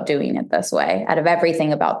excited about doing it this way. Out of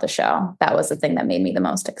everything about the show, that was the thing that made me the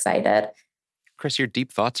most excited. Chris, your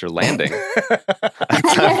deep thoughts are landing.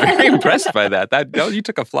 I'm very impressed by that. You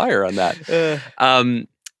took a flyer on that.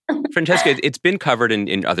 Francesca, it's been covered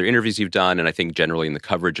in other interviews you've done, and I think generally in the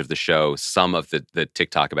coverage of the show, some of the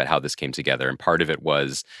TikTok about how this came together. And part of it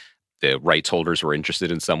was the rights holders were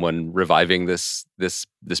interested in someone reviving this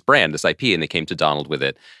brand, this IP, and they came to Donald with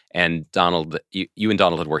it. And Donald, you and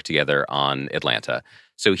Donald had worked together on Atlanta.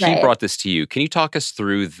 So he brought this to you. Can you talk us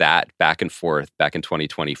through that back and forth back in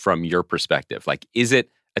 2020 from your perspective? Like, is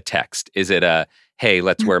it a text? Is it a, hey,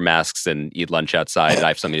 let's wear masks and eat lunch outside and I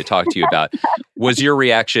have something to talk to you about? Was your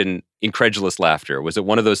reaction incredulous laughter? Was it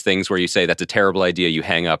one of those things where you say, that's a terrible idea, you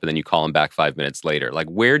hang up, and then you call him back 5 minutes later? Like,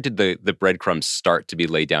 where did the breadcrumbs start to be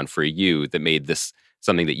laid down for you that made this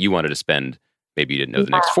something that you wanted to spend, maybe you didn't know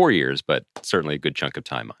the next 4 years, but certainly a good chunk of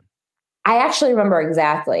time on? I actually remember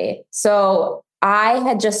exactly. So I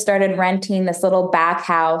had just started renting this little back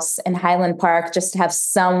house in Highland Park just to have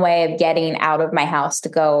some way of getting out of my house to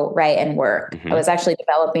go write and work. I was actually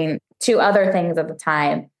developing 2 other things at the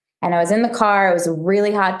time. And I was in the car. It was a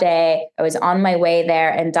really hot day. I was on my way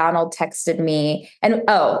there, and Donald texted me. And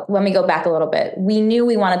let me go back a little bit. We knew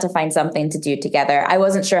we wanted to find something to do together. I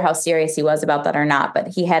wasn't sure how serious he was about that or not, but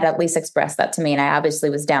he had at least expressed that to me. And I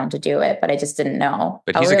obviously was down to do it, but I just didn't know.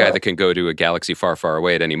 But he's a guy that can go to a galaxy far, far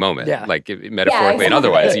away at any moment. Yeah. Like metaphorically and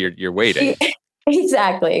otherwise, you're waiting.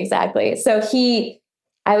 Exactly. So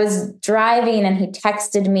I was driving and he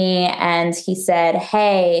texted me and he said,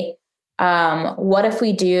 hey, what if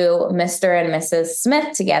we do Mr. and Mrs.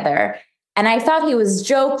 Smith together? And I thought he was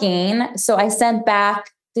joking. So I sent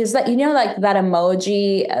back, there's that, like that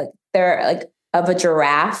emoji, they're like of a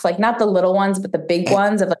giraffe, like not the little ones, but the big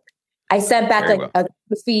ones. I sent back a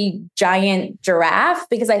goofy giant giraffe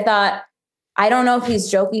because I thought, I don't know if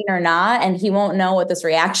he's joking or not, and he won't know what this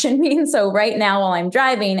reaction means. So right now, while I'm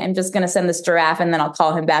driving, I'm just going to send this giraffe, and then I'll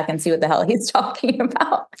call him back and see what the hell he's talking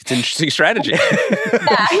about. It's an interesting strategy.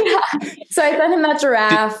 Yeah. So I sent him that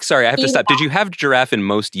giraffe. Sorry, I have to stop. Did you have giraffe in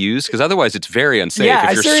most use? Because otherwise, it's very unsafe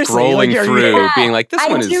if you're scrolling through, being like, this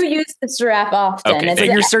one is... I do use this giraffe often. Okay, so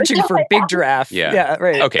you're searching for big giraffe. Yeah,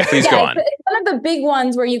 right. Okay, please go on. It's one of the big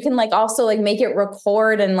ones where you can also make it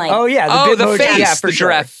record and like... Oh, yeah. The face. Yeah, the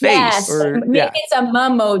giraffe face. Yes. Maybe it's a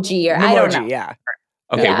memoji or I don't know. Yeah.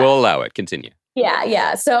 Okay, we'll allow it. Continue.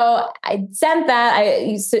 Yeah. So I sent that. I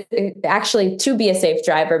used to actually to be a safe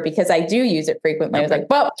driver because I do use it frequently. I was like,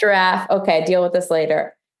 well, giraffe. Okay, deal with this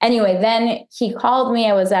later. Anyway, then he called me.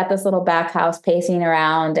 I was at this little back house pacing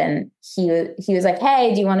around and he was like,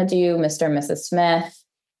 hey, do you want to do Mr. and Mrs. Smith?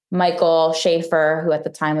 Michael Schaefer, who at the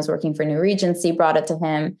time was working for New Regency, brought it to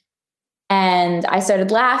him. And I started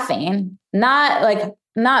laughing,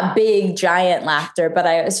 not big, giant laughter, but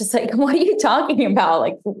I was just like, what are you talking about?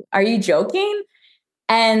 Like, are you joking?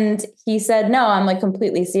 And he said, no, I'm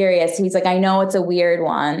completely serious. He's like, I know it's a weird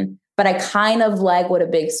one, but I kind of like what a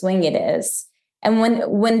big swing it is. And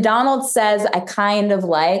when Donald says, I kind of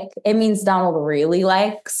like, it means Donald really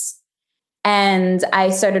likes. And I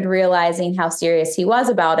started realizing how serious he was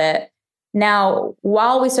about it. Now,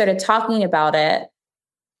 while we started talking about it,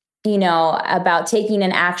 about taking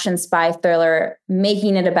an action spy thriller,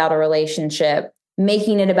 making it about a relationship,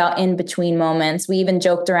 making it about in-between moments. We even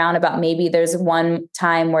joked around about maybe there's one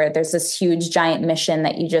time where there's this huge giant mission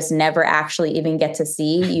that you just never actually even get to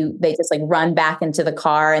see. They just run back into the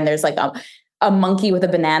car and there's a monkey with a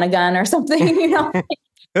banana gun or something,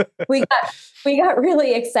 We got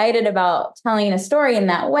really excited about telling a story in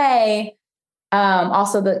that way.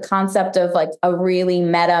 Also the concept of a really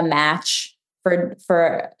meta match for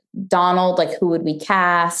Donald, who would we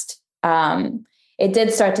cast? It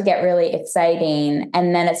did start to get really exciting.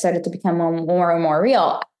 And then it started to become more and more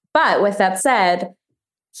real. But with that said,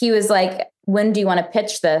 he was like, when do you want to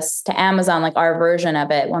pitch this to Amazon, our version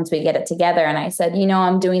of it once we get it together? And I said,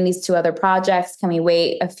 I'm doing these 2 other projects. Can we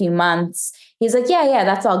wait a few months? He's like, yeah,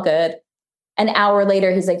 that's all good. an hour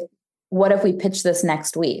later, he's like, what if we pitch this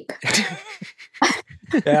next week?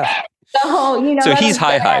 Yeah. So he's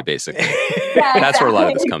high, basically. Yeah, That's where a lot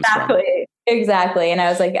of this comes from. Exactly. And I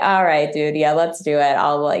was like, all right, dude. Yeah, let's do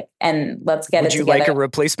it. And let's get it together. Would you like a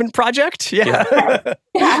replacement project? Yeah.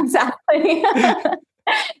 Yeah, exactly.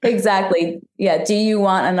 Exactly. Yeah. Do you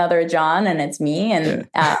want another John? And it's me. And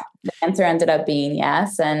the answer ended up being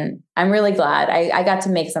yes. And I'm really glad I got to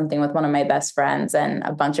make something with one of my best friends and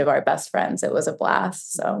a bunch of our best friends. It was a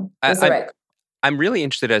blast. So it was the right. I'm really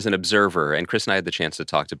interested as an observer, and Chris and I had the chance to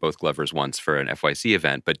talk to both Glovers once for an FYC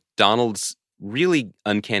event, but Donald's really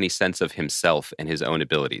uncanny sense of himself and his own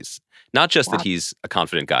abilities. Not just that he's a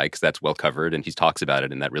confident guy, because that's well covered, and he talks about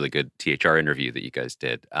it in that really good THR interview that you guys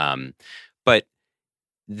did, but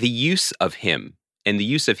the use of him and the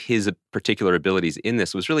use of his particular abilities in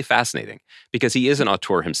this was really fascinating, because he is an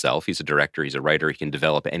auteur himself. He's a director, he's a writer, he can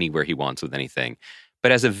develop anywhere he wants with anything.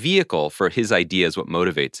 But as a vehicle for his ideas, what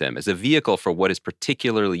motivates him, as a vehicle for what is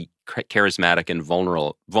particularly charismatic and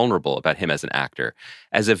vulnerable about him as an actor,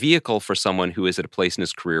 as a vehicle for someone who is at a place in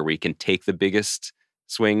his career where he can take the biggest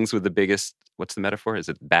swings with the biggest, what's the metaphor? Is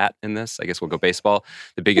it bat in this? I guess we'll go baseball,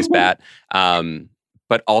 the biggest bat,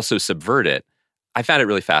 but also subvert it. I found it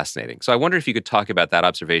really fascinating. So I wonder if you could talk about that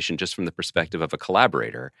observation just from the perspective of a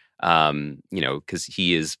collaborator, because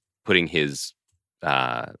he is putting his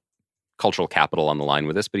cultural capital on the line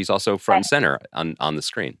with this, but he's also front and center on the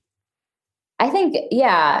screen. I think,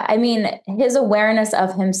 yeah. I mean, his awareness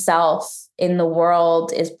of himself in the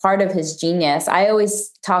world is part of his genius. I always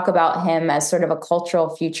talk about him as sort of a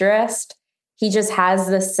cultural futurist. He just has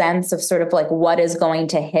this sense of sort of like what is going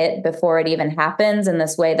to hit before it even happens in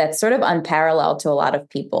this way that's sort of unparalleled to a lot of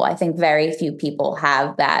people. I think very few people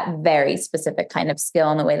have that very specific kind of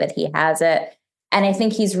skill in the way that he has it. And I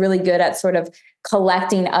think he's really good at sort of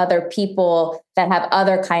collecting other people that have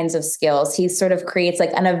other kinds of skills. He sort of creates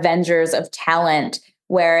like an Avengers of talent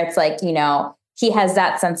where it's like, he has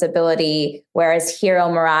that sensibility, whereas Hiro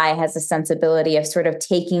Murai has a sensibility of sort of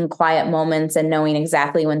taking quiet moments and knowing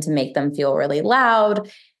exactly when to make them feel really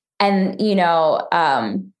loud. And,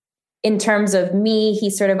 in terms of me, he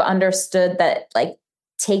sort of understood that like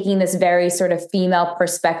taking this very sort of female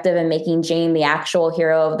perspective and making Jane the actual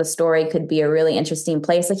hero of the story could be a really interesting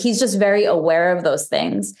place. Like he's just very aware of those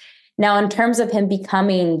things. Now, in terms of him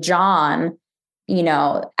becoming John,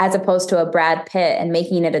 as opposed to a Brad Pitt and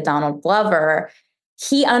making it a Donald Glover,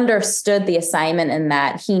 he understood the assignment in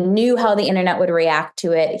that. He knew how the internet would react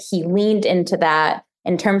to it. He leaned into that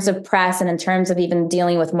in terms of press and in terms of even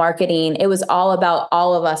dealing with marketing. It was all about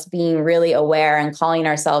all of us being really aware and calling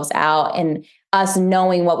ourselves out and us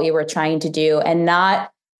knowing what we were trying to do and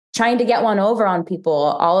not trying to get one over on people.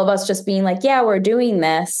 All of us just being like, yeah, we're doing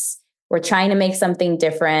this. We're trying to make something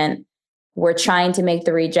different. We're trying to make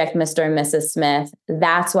the reject Mr. and Mrs. Smith.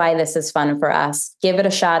 That's why this is fun for us. Give it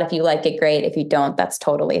a shot. If you like it, great. If you don't, that's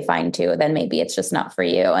totally fine too. Then maybe it's just not for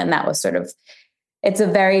you. And that was sort of, it's a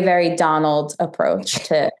very, very Donald approach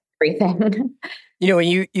to everything. When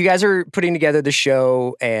you guys are putting together the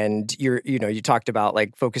show and you talked about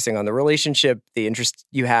like focusing on the relationship, the interest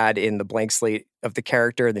you had in the blank slate of the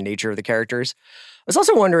character, the nature of the characters. I was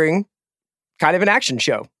also wondering, kind of an action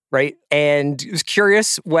show, right? And I was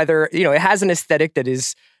curious whether, it has an aesthetic that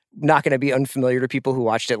is not going to be unfamiliar to people who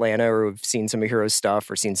watched Atlanta or have seen some of Hero's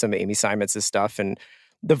stuff or seen some of Amy Simons' stuff. And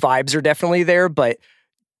the vibes are definitely there, but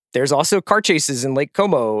there's also car chases in Lake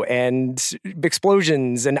Como and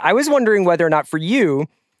explosions. And I was wondering whether or not for you,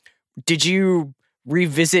 did you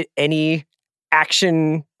revisit any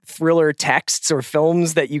action thriller texts or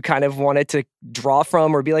films that you kind of wanted to draw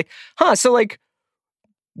from or be like, so like,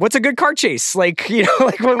 what's a good car chase? Like,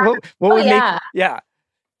 like what would make... Yeah.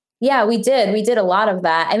 Yeah, we did. We did a lot of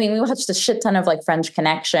that. I mean, we watched a shit ton of like French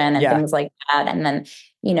Connection and things like that. And then,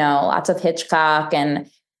 lots of Hitchcock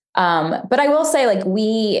and, but I will say, like,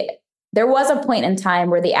 there was a point in time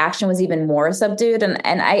where the action was even more subdued, and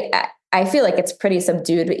I feel like it's pretty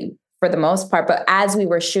subdued for the most part. But as we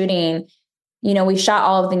were shooting, we shot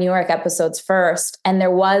all of the New York episodes first, and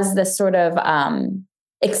there was this sort of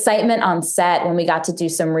excitement on set when we got to do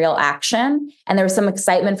some real action, and there was some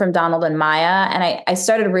excitement from Donald and Maya, and I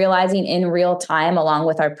started realizing in real time, along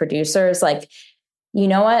with our producers, like, you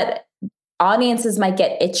know what? Audiences might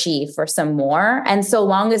get itchy for some more. And so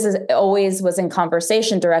long as it always was in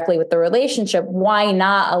conversation directly with the relationship, why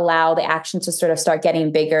not allow the action to sort of start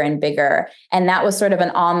getting bigger and bigger? And that was sort of an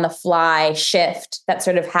on the fly shift that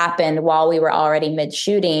sort of happened while we were already mid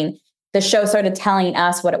shooting. The show started telling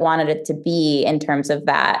us what it wanted it to be in terms of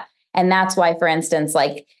that. And that's why, for instance,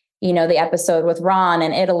 like, the episode with Ron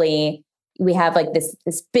in Italy, we have like this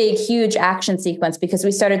big, huge action sequence because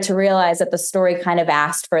we started to realize that the story kind of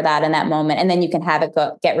asked for that in that moment. And then you can have it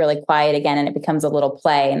get really quiet again. And it becomes a little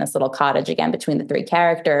play in this little cottage again between the three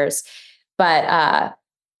characters. But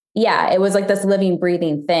yeah, it was like this living,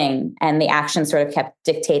 breathing thing. And the action sort of kept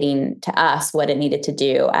dictating to us what it needed to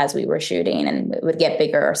do as we were shooting, and it would get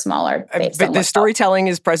bigger or smaller. But the storytelling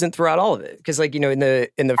is present throughout all of it. Because like, in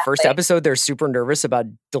the first episode, they're super nervous about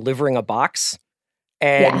delivering a box.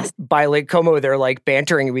 And by Lake Como, they're like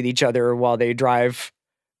bantering with each other while they drive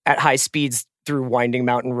at high speeds through winding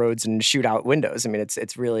mountain roads and shoot out windows. I mean,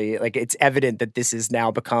 it's really like, it's evident that this has now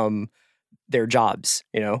become their jobs,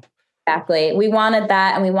 Exactly. We wanted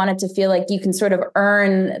that, and we wanted to feel like you can sort of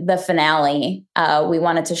earn the finale. We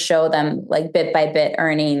wanted to show them like bit by bit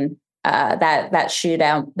earning that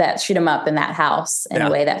shootout, that shoot 'em up in that house in a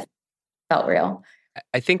way that felt real.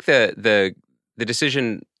 I think the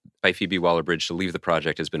decision by Phoebe Waller-Bridge to leave the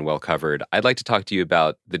project has been well covered. I'd like to talk to you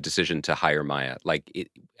about the decision to hire Maya,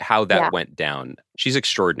 how that went down. She's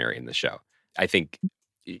extraordinary in the show. I think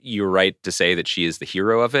you're right to say that she is the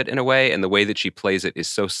hero of it in a way, and the way that she plays it is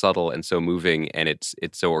so subtle and so moving, and it's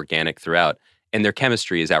so organic throughout. And their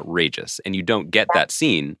chemistry is outrageous, and you don't get that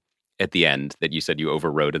scene at the end that you said you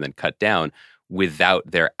overwrote and then cut down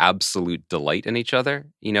without their absolute delight in each other.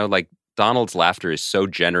 Like Donald's laughter is so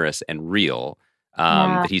generous and real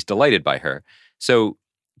that he's delighted by her. So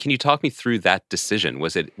can you talk me through that decision?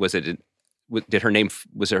 Was her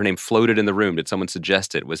name floated in the room? Did someone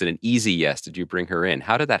suggest it? Was it an easy yes? Did you bring her in?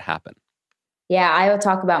 How did that happen? Yeah, I will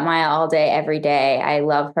talk about Maya all day, every day. I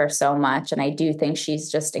love her so much, and I do think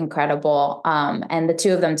she's just incredible. And the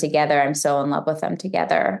two of them together, I'm so in love with them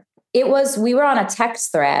together. We were on a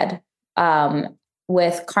text thread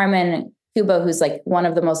with Carmen Cubo, who's like one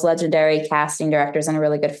of the most legendary casting directors and a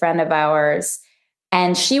really good friend of ours.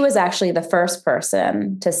 And she was actually the first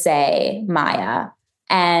person to say Maya.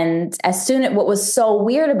 And what was so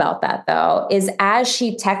weird about that, though, is as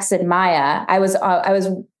she texted Maya, I was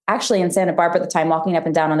actually in Santa Barbara at the time, walking up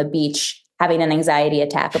and down on the beach, having an anxiety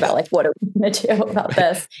attack about like, what are we going to do about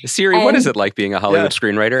this? Siri, what is it like being a Hollywood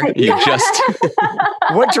screenwriter?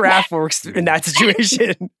 What draft works in that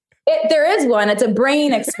situation? There is one. It's a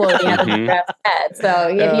brain exploding out of the draft head. So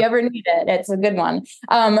if you ever need it, it's a good one.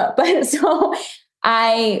 But so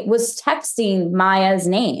I was texting Maya's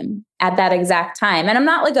name at that exact time. And I'm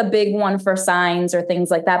not like a big one for signs or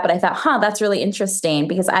things like that, but I thought, that's really interesting,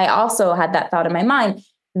 because I also had that thought in my mind.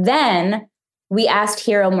 Then we asked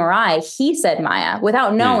Hiro Murai. He said Maya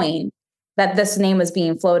without knowing that this name was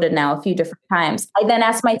being floated now a few different times. I then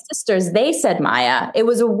asked my sisters. They said Maya. It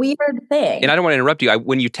was a weird thing. And I don't want to interrupt you.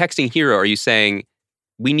 When you're texting Hiro, are you saying,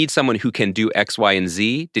 we need someone who can do X, Y, and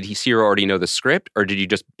Z? Did Hiro already know the script, or did you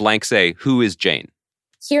just blank say, who is Jane?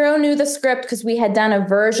 Hiro knew the script because we had done a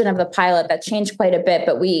version of the pilot that changed quite a bit,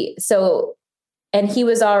 and he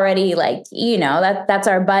was already like, that's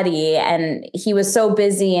our buddy. And he was so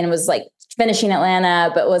busy and was like finishing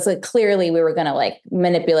Atlanta, but was like, clearly we were going to like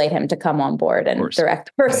manipulate him to come on board and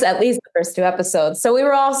direct at least the first 2 episodes. So we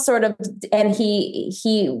were all sort of, and we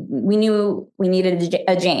knew we needed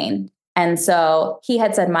a Jane. And so he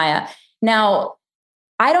had said Maya. Now,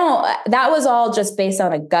 that was all just based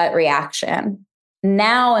on a gut reaction.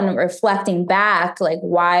 Now, and reflecting back, like,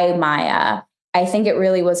 why Maya? I think it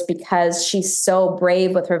really was because she's so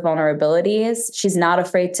brave with her vulnerabilities. She's not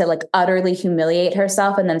afraid to like utterly humiliate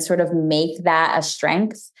herself and then sort of make that a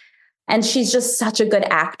strength. And she's just such a good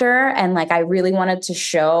actor. And like, I really wanted to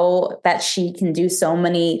show that she can do so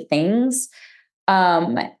many things.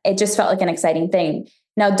 It just felt like an exciting thing.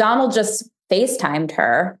 Now, Donald just FaceTimed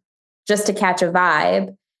her just to catch a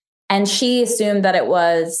vibe. And she assumed that it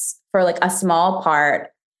was for like a small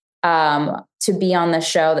part to be on the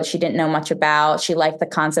show that she didn't know much about. She liked the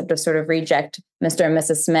concept of sort of reject Mr. and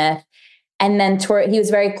Mrs. Smith. And then he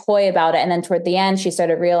was very coy about it. And then toward the end, she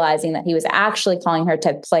started realizing that he was actually calling her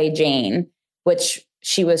to play Jane, which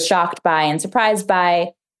she was shocked by and surprised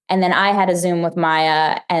by. And then I had a Zoom with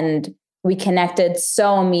Maya, and we connected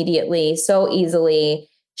so immediately, so easily.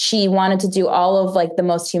 She wanted to do all of like the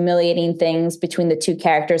most humiliating things between the two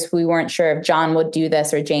characters. We weren't sure if John would do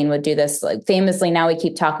this or Jane would do this. Like famously, now we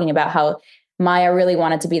keep talking about how Maya really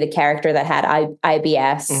wanted to be the character that had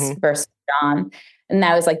IBS versus John. And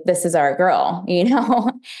I was like, this is our girl,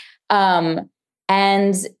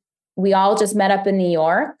 And we all just met up in New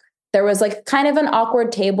York. There was like kind of an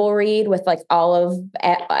awkward table read with like all of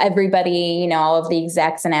everybody, all of the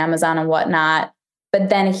execs and Amazon and whatnot. But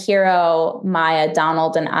then Hiro, Maya,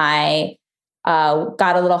 Donald, and I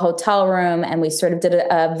got a little hotel room, and we sort of did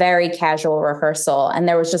a very casual rehearsal, and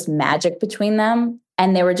there was just magic between them.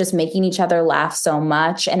 and they were just making each other laugh so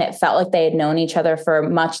much. And it felt like they had known each other for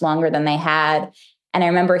much longer than they had. And I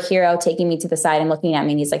remember Hero taking me to the side and looking at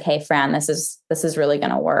me, and he's like, "Hey, Fran, this is really going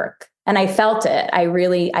to work." And I felt it.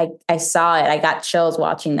 I saw it. I got chills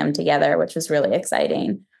watching them together, which was really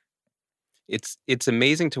exciting. It's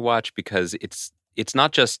amazing to watch because it's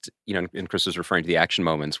not just, and Chris was referring to the action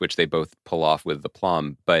moments, which they both pull off with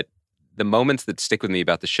aplomb, but the moments that stick with me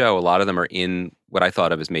about the show, a lot of them are in what I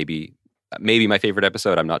thought of as maybe my favorite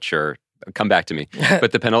episode. I'm not sure. Come back to me.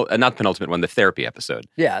 But the not penultimate one, the therapy episode,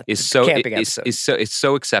 is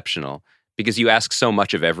so exceptional because you ask so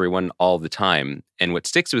much of everyone all the time. And what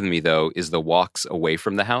sticks with me though is the walks away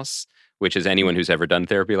from the house, which is anyone who's ever done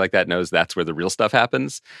therapy like that knows that's where the real stuff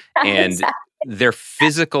happens. And their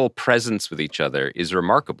physical presence with each other is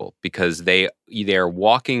remarkable because they are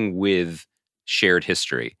walking with shared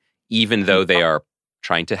history, even though they are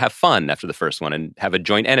trying to have fun after the first one and have a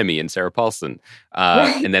joint enemy in Sarah Paulson.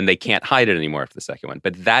 And then they can't hide it anymore after the second one.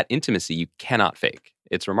 But that intimacy you cannot fake.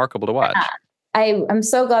 It's remarkable to watch. I'm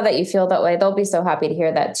so glad that you feel that way. They'll be so happy to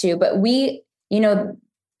hear that too. But we,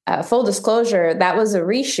 full disclosure, that was a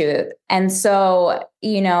reshoot. And so,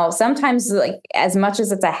 sometimes like as much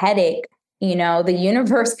as it's a headache, the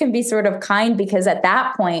universe can be sort of kind because at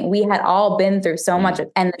that point we had all been through so much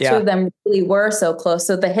and the two of them really were so close.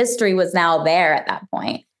 So the history was now there at that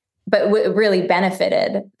point, but it really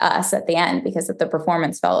benefited us at the end because the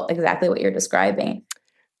performance felt exactly what you're describing.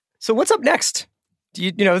 So what's up next?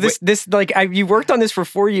 You worked on this for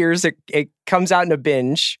 4 years. It comes out in a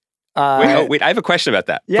binge. Wait, I have a question about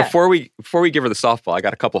that. Yeah. Before we give her the softball, I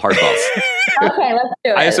got a couple hardballs. Okay, let's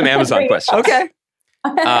do it. I have some Amazon questions.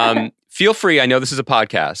 Okay. Feel free. I know this is a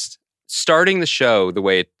podcast. Starting the show the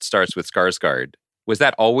way it starts with Skarsgård, was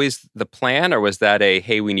that always the plan, or was that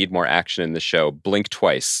hey, we need more action in the show? Blink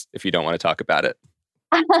twice if you don't want to talk about it.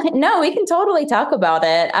 No, we can totally talk about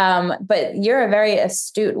it. But you're a very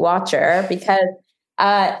astute watcher because,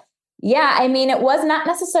 it was not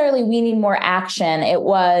necessarily we need more action. It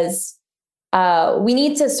was we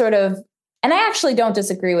need to sort of, and I actually don't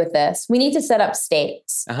disagree with this. We need to set up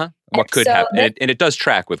stakes. What could happen? And it does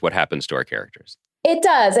track with what happens to our characters. It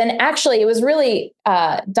does. And actually, it was really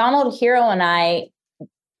Donald, Hero, and I.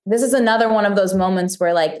 This is another one of those moments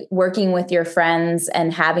where like working with your friends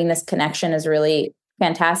and having this connection is really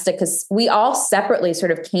fantastic because we all separately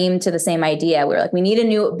sort of came to the same idea. We were like, we need a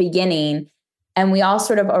new beginning. And we all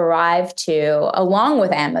sort of arrived to, along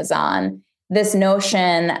with Amazon, this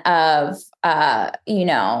notion of,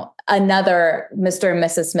 another Mr. and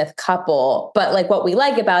Mrs. Smith couple. But like what we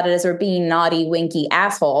like about it is we're being naughty, winky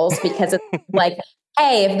assholes because it's like,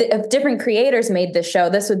 hey, if different creators made this show,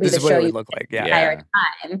 this would be the show you look like the entire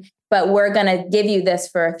time. But we're going to give you this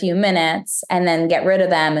for a few minutes and then get rid of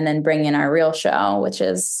them and then bring in our real show, which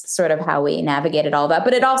is sort of how we navigated all that.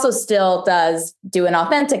 But it also still does do an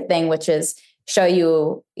authentic thing, which is show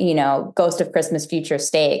you, Ghost of Christmas Future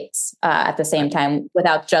stakes at the same time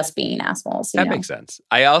without just being assholes. That makes sense.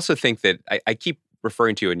 I also think that I keep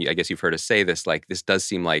referring to, and I guess you've heard us say this, like this does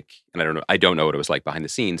seem like, and I don't know what it was like behind the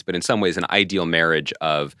scenes, but in some ways an ideal marriage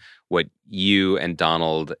of what you and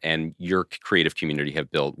Donald and your creative community have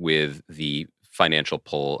built with the financial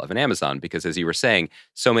pull of an Amazon. Because as you were saying,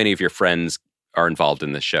 so many of your friends are involved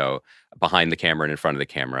in the show behind the camera and in front of the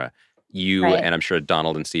camera. You and I'm sure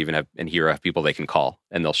Donald and Steven and Hero have people they can call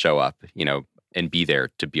and they'll show up, and be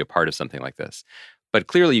there to be a part of something like this. But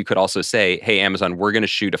clearly you could also say, hey, Amazon, we're going to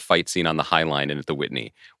shoot a fight scene on the High Line and at the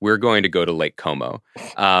Whitney. We're going to go to Lake Como.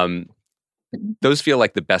 Those feel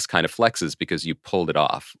like the best kind of flexes because you pulled it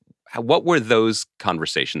off. What were those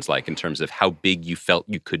conversations like in terms of how big you felt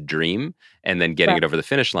you could dream and then getting it over the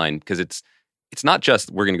finish line? Because it's not just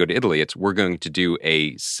we're going to go to Italy. It's we're going to do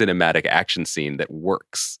a cinematic action scene that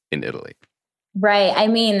works in Italy. Right. I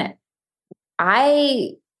mean,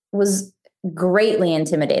 I was greatly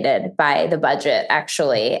intimidated by the budget,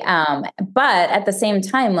 actually. But at the same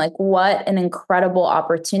time, like, what an incredible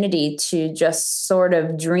opportunity to just sort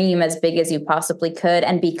of dream as big as you possibly could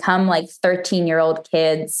and become like 13-year-old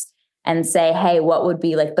kids and say, hey, what would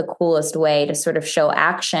be like the coolest way to sort of show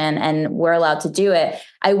action? And we're allowed to do it.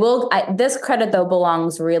 This credit, though,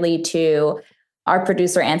 belongs really to our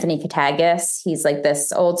producer, Anthony Katagis. He's like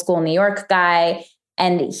this old school New York guy.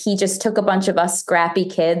 And he just took a bunch of us scrappy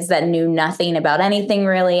kids that knew nothing about anything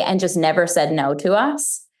really and just never said no to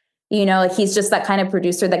us. Like he's just that kind of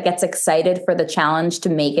producer that gets excited for the challenge to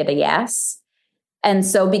make it a yes. And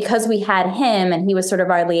so because we had him and he was sort of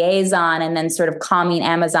our liaison and then sort of calming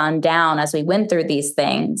Amazon down as we went through these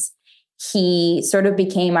things, he sort of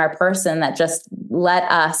became our person that just let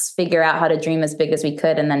us figure out how to dream as big as we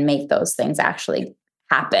could and then make those things actually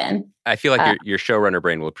happen. I feel like your showrunner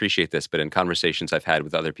brain will appreciate this, but in conversations I've had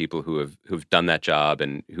with other people who've done that job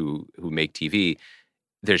and who make TV,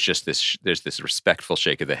 there's just this respectful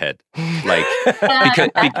shake of the head, like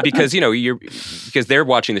because because they're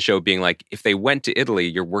watching the show being like, if they went to Italy,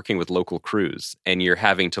 you're working with local crews and you're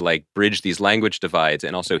having to like bridge these language divides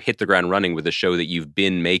and also hit the ground running with a show that you've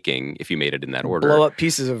been making if you made it in that order, blow up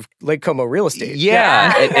pieces of Lake Como real estate,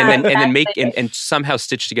 and then make and somehow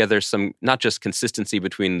stitch together some not just consistency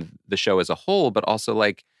between the show as a whole, but also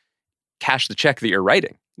like cash the check that you're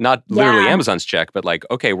writing. Not literally Amazon's check, but like,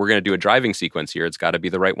 okay, we're going to do a driving sequence here. It's got to be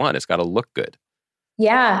the right one. It's got to look good.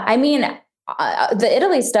 Yeah. I mean, the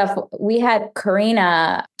Italy stuff, we had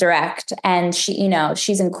Karina direct, and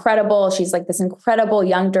she's incredible. She's like this incredible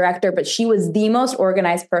young director, but she was the most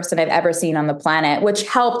organized person I've ever seen on the planet, which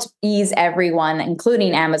helped ease everyone,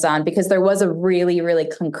 including Amazon, because there was a really, really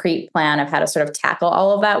concrete plan of how to sort of tackle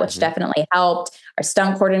all of that, which definitely helped. Our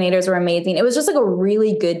stunt coordinators were amazing. It was just like a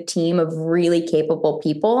really good team of really capable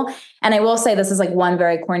people. And I will say, this is like one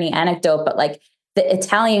very corny anecdote, but like the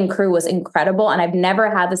Italian crew was incredible. And I've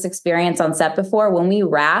never had this experience on set before. When we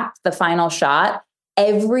wrapped the final shot,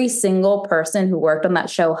 every single person who worked on that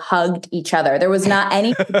show hugged each other. There was not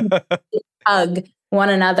any hug one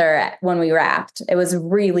another when we wrapped. It was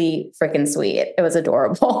really freaking sweet. It was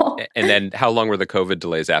adorable. And then how long were the COVID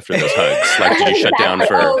delays after those hugs? Like, did you shut down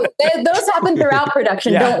for... Those happened throughout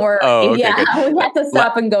production. Don't worry. Oh, okay, good. We had to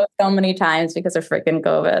stop and go so many times because of freaking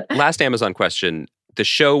COVID. Last Amazon question. The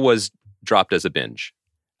show was dropped as a binge.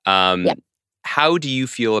 How do you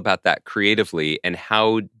feel about that creatively, and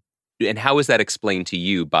how is that explained to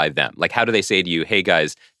you by them? Like, how do they say to you, hey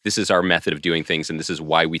guys, this is our method of doing things and this is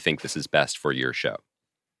why we think this is best for your show?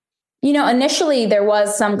 Initially there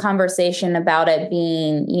was some conversation about it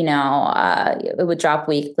being, it would drop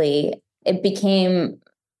weekly.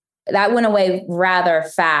 That went away rather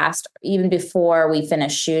fast, even before we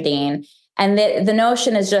finished shooting. And the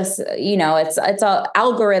notion is just, it's all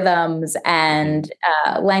algorithms and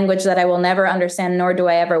language that I will never understand, nor do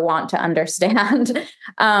I ever want to understand.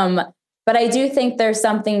 But I do think there's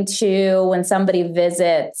something to when somebody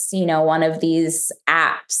visits, one of these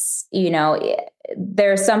apps,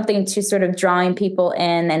 there's something to sort of drawing people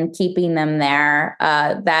in and keeping them there.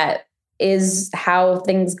 That is how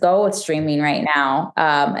things go with streaming right now.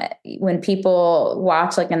 When people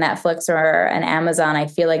watch like a Netflix or an Amazon, I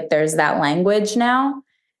feel like there's that language now.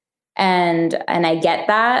 And I get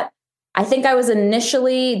that. I think I was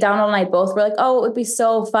initially, Donald and I both were like, oh, it would be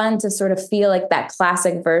so fun to sort of feel like that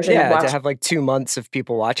classic version. Yeah, to have like 2 months of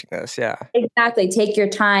people watching this. Yeah, exactly. Take your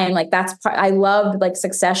time. Like I loved like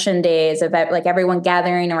Succession days of like everyone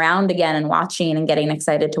gathering around again and watching and getting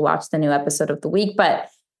excited to watch the new episode of the week. But,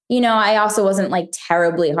 I also wasn't like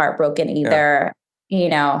terribly heartbroken either.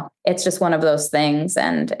 Yeah. It's just one of those things.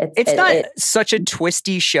 And it's not such a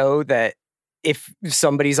twisty show that if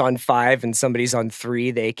somebody's on 5 and somebody's on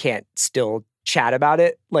 3, they can't still chat about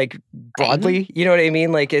it like broadly. You know what I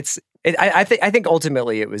mean? Like I think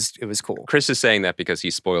ultimately it was cool. Chris is saying that because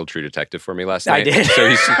he spoiled True Detective for me last I night. did.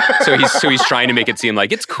 So he's trying to make it seem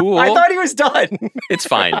like it's cool. I thought he was done. It's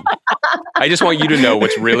fine. I just want you to know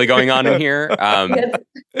what's really going on in here. I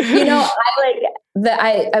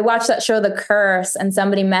watched that show, The Curse, and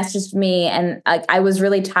somebody messaged me, and I was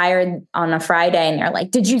really tired on a Friday, and they're like,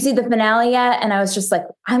 "Did you see the finale yet?" And I was just like,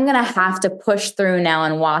 "I'm gonna have to push through now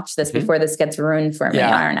and watch this before this gets ruined for me,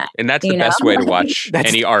 aren't I?" And that's the best way to watch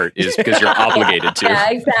any art is because you're obligated to. Yeah,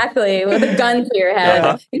 exactly. With a gun to your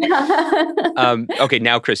head. Okay,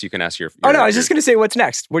 now Chris, you can ask your. I was just gonna say, what's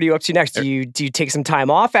next? What are you up to next? Do you take some time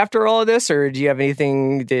off after all of this, or do you have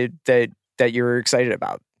anything that you're excited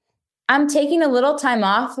about? I'm taking a little time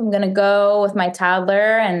off. I'm going to go with my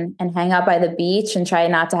toddler and hang out by the beach and try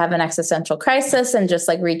not to have an existential crisis and just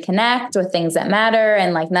like reconnect with things that matter.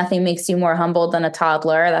 And like nothing makes you more humble than a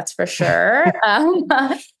toddler. That's for sure.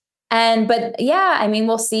 But yeah, I mean,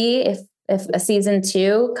 we'll see if a season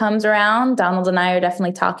 2 comes around. Donald and I are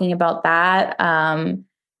definitely talking about that.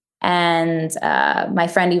 And my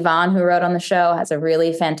friend Yvonne, who wrote on the show, has a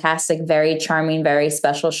really fantastic, very charming, very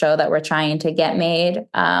special show that we're trying to get made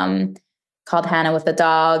called Hannah with the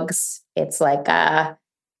Dogs. It's like an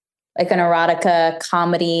erotica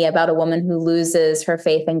comedy about a woman who loses her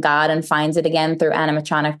faith in God and finds it again through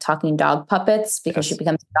animatronic talking dog puppets because she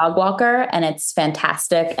becomes a dog walker. And it's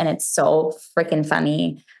fantastic. And it's so freaking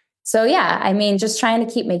funny. So yeah, I mean, just trying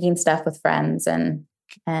to keep making stuff with friends and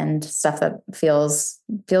stuff that feels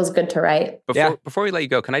good to write. Before we let you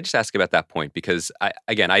go, can I just ask about that point? Because I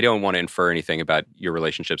don't want to infer anything about your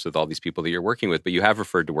relationships with all these people that you're working with, but you have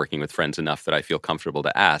referred to working with friends enough that I feel comfortable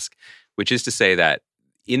to ask, which is to say that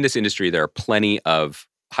in this industry, there are plenty of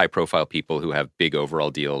high-profile people who have big overall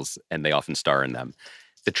deals, and they often star in them.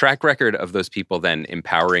 The track record of those people then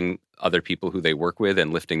empowering other people who they work with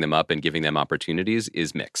and lifting them up and giving them opportunities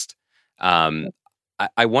is mixed.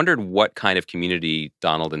 I wondered what kind of community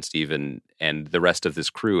Donald and Steven and the rest of this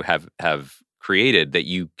crew have created that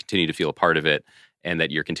you continue to feel a part of it and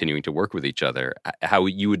that you're continuing to work with each other. How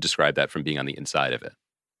you would describe that from being on the inside of it.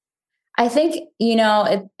 I think,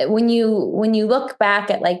 when you look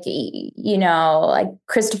back at like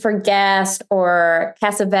Christopher Guest or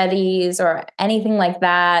Cassavetes or anything like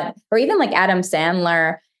that, or even like Adam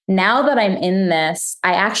Sandler, now that I'm in this,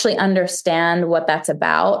 I actually understand what that's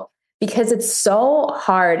about because it's so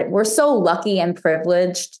hard. We're so lucky and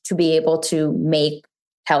privileged to be able to make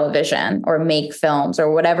television or make films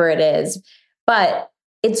or whatever it is, but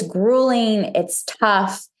it's grueling, it's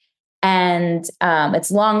tough. And it's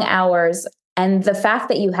long hours. And the fact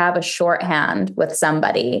that you have a shorthand with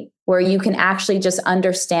somebody where you can actually just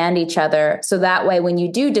understand each other. So that way, when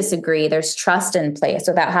you do disagree, there's trust in place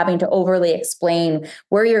without having to overly explain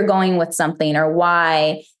where you're going with something or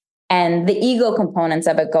why. And the ego components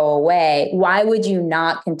of it go away. Why would you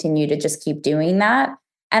not continue to just keep doing that?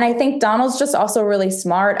 And I think Donald's just also really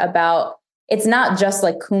smart about it's not just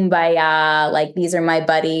like kumbaya, like these are my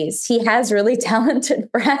buddies. He has really talented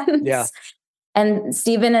friends. Yeah. And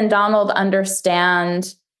Steven and Donald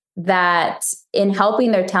understand that in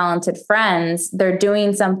helping their talented friends, they're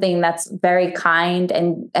doing something that's very kind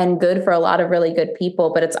and good for a lot of really good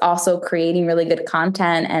people, but it's also creating really good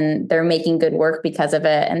content and they're making good work because of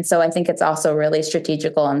it. And so I think it's also really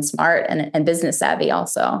strategical and smart and business savvy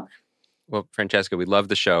also. Well, Francesca, we love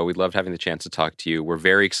the show. We loved having the chance to talk to you. We're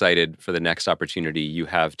very excited for the next opportunity you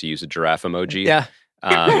have to use a giraffe emoji. Yeah.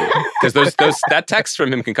 Because that text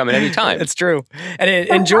from him can come at any time. It's true. And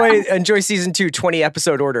enjoy season 2, 20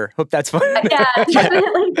 episode order. Hope that's fun. Yeah,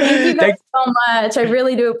 definitely. Thank you guys so much. I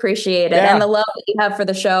really do appreciate it. Yeah. And the love that you have for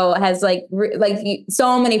the show has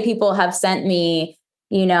so many people have sent me,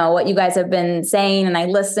 what you guys have been saying, and I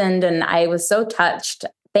listened and I was so touched.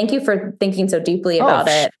 Thank you for thinking so deeply about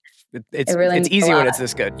it. It's easy when it's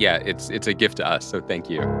this good. Yeah, it's a gift to us. So thank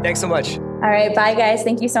you. Thanks so much. All right. Bye, guys.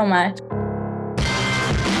 Thank you so much.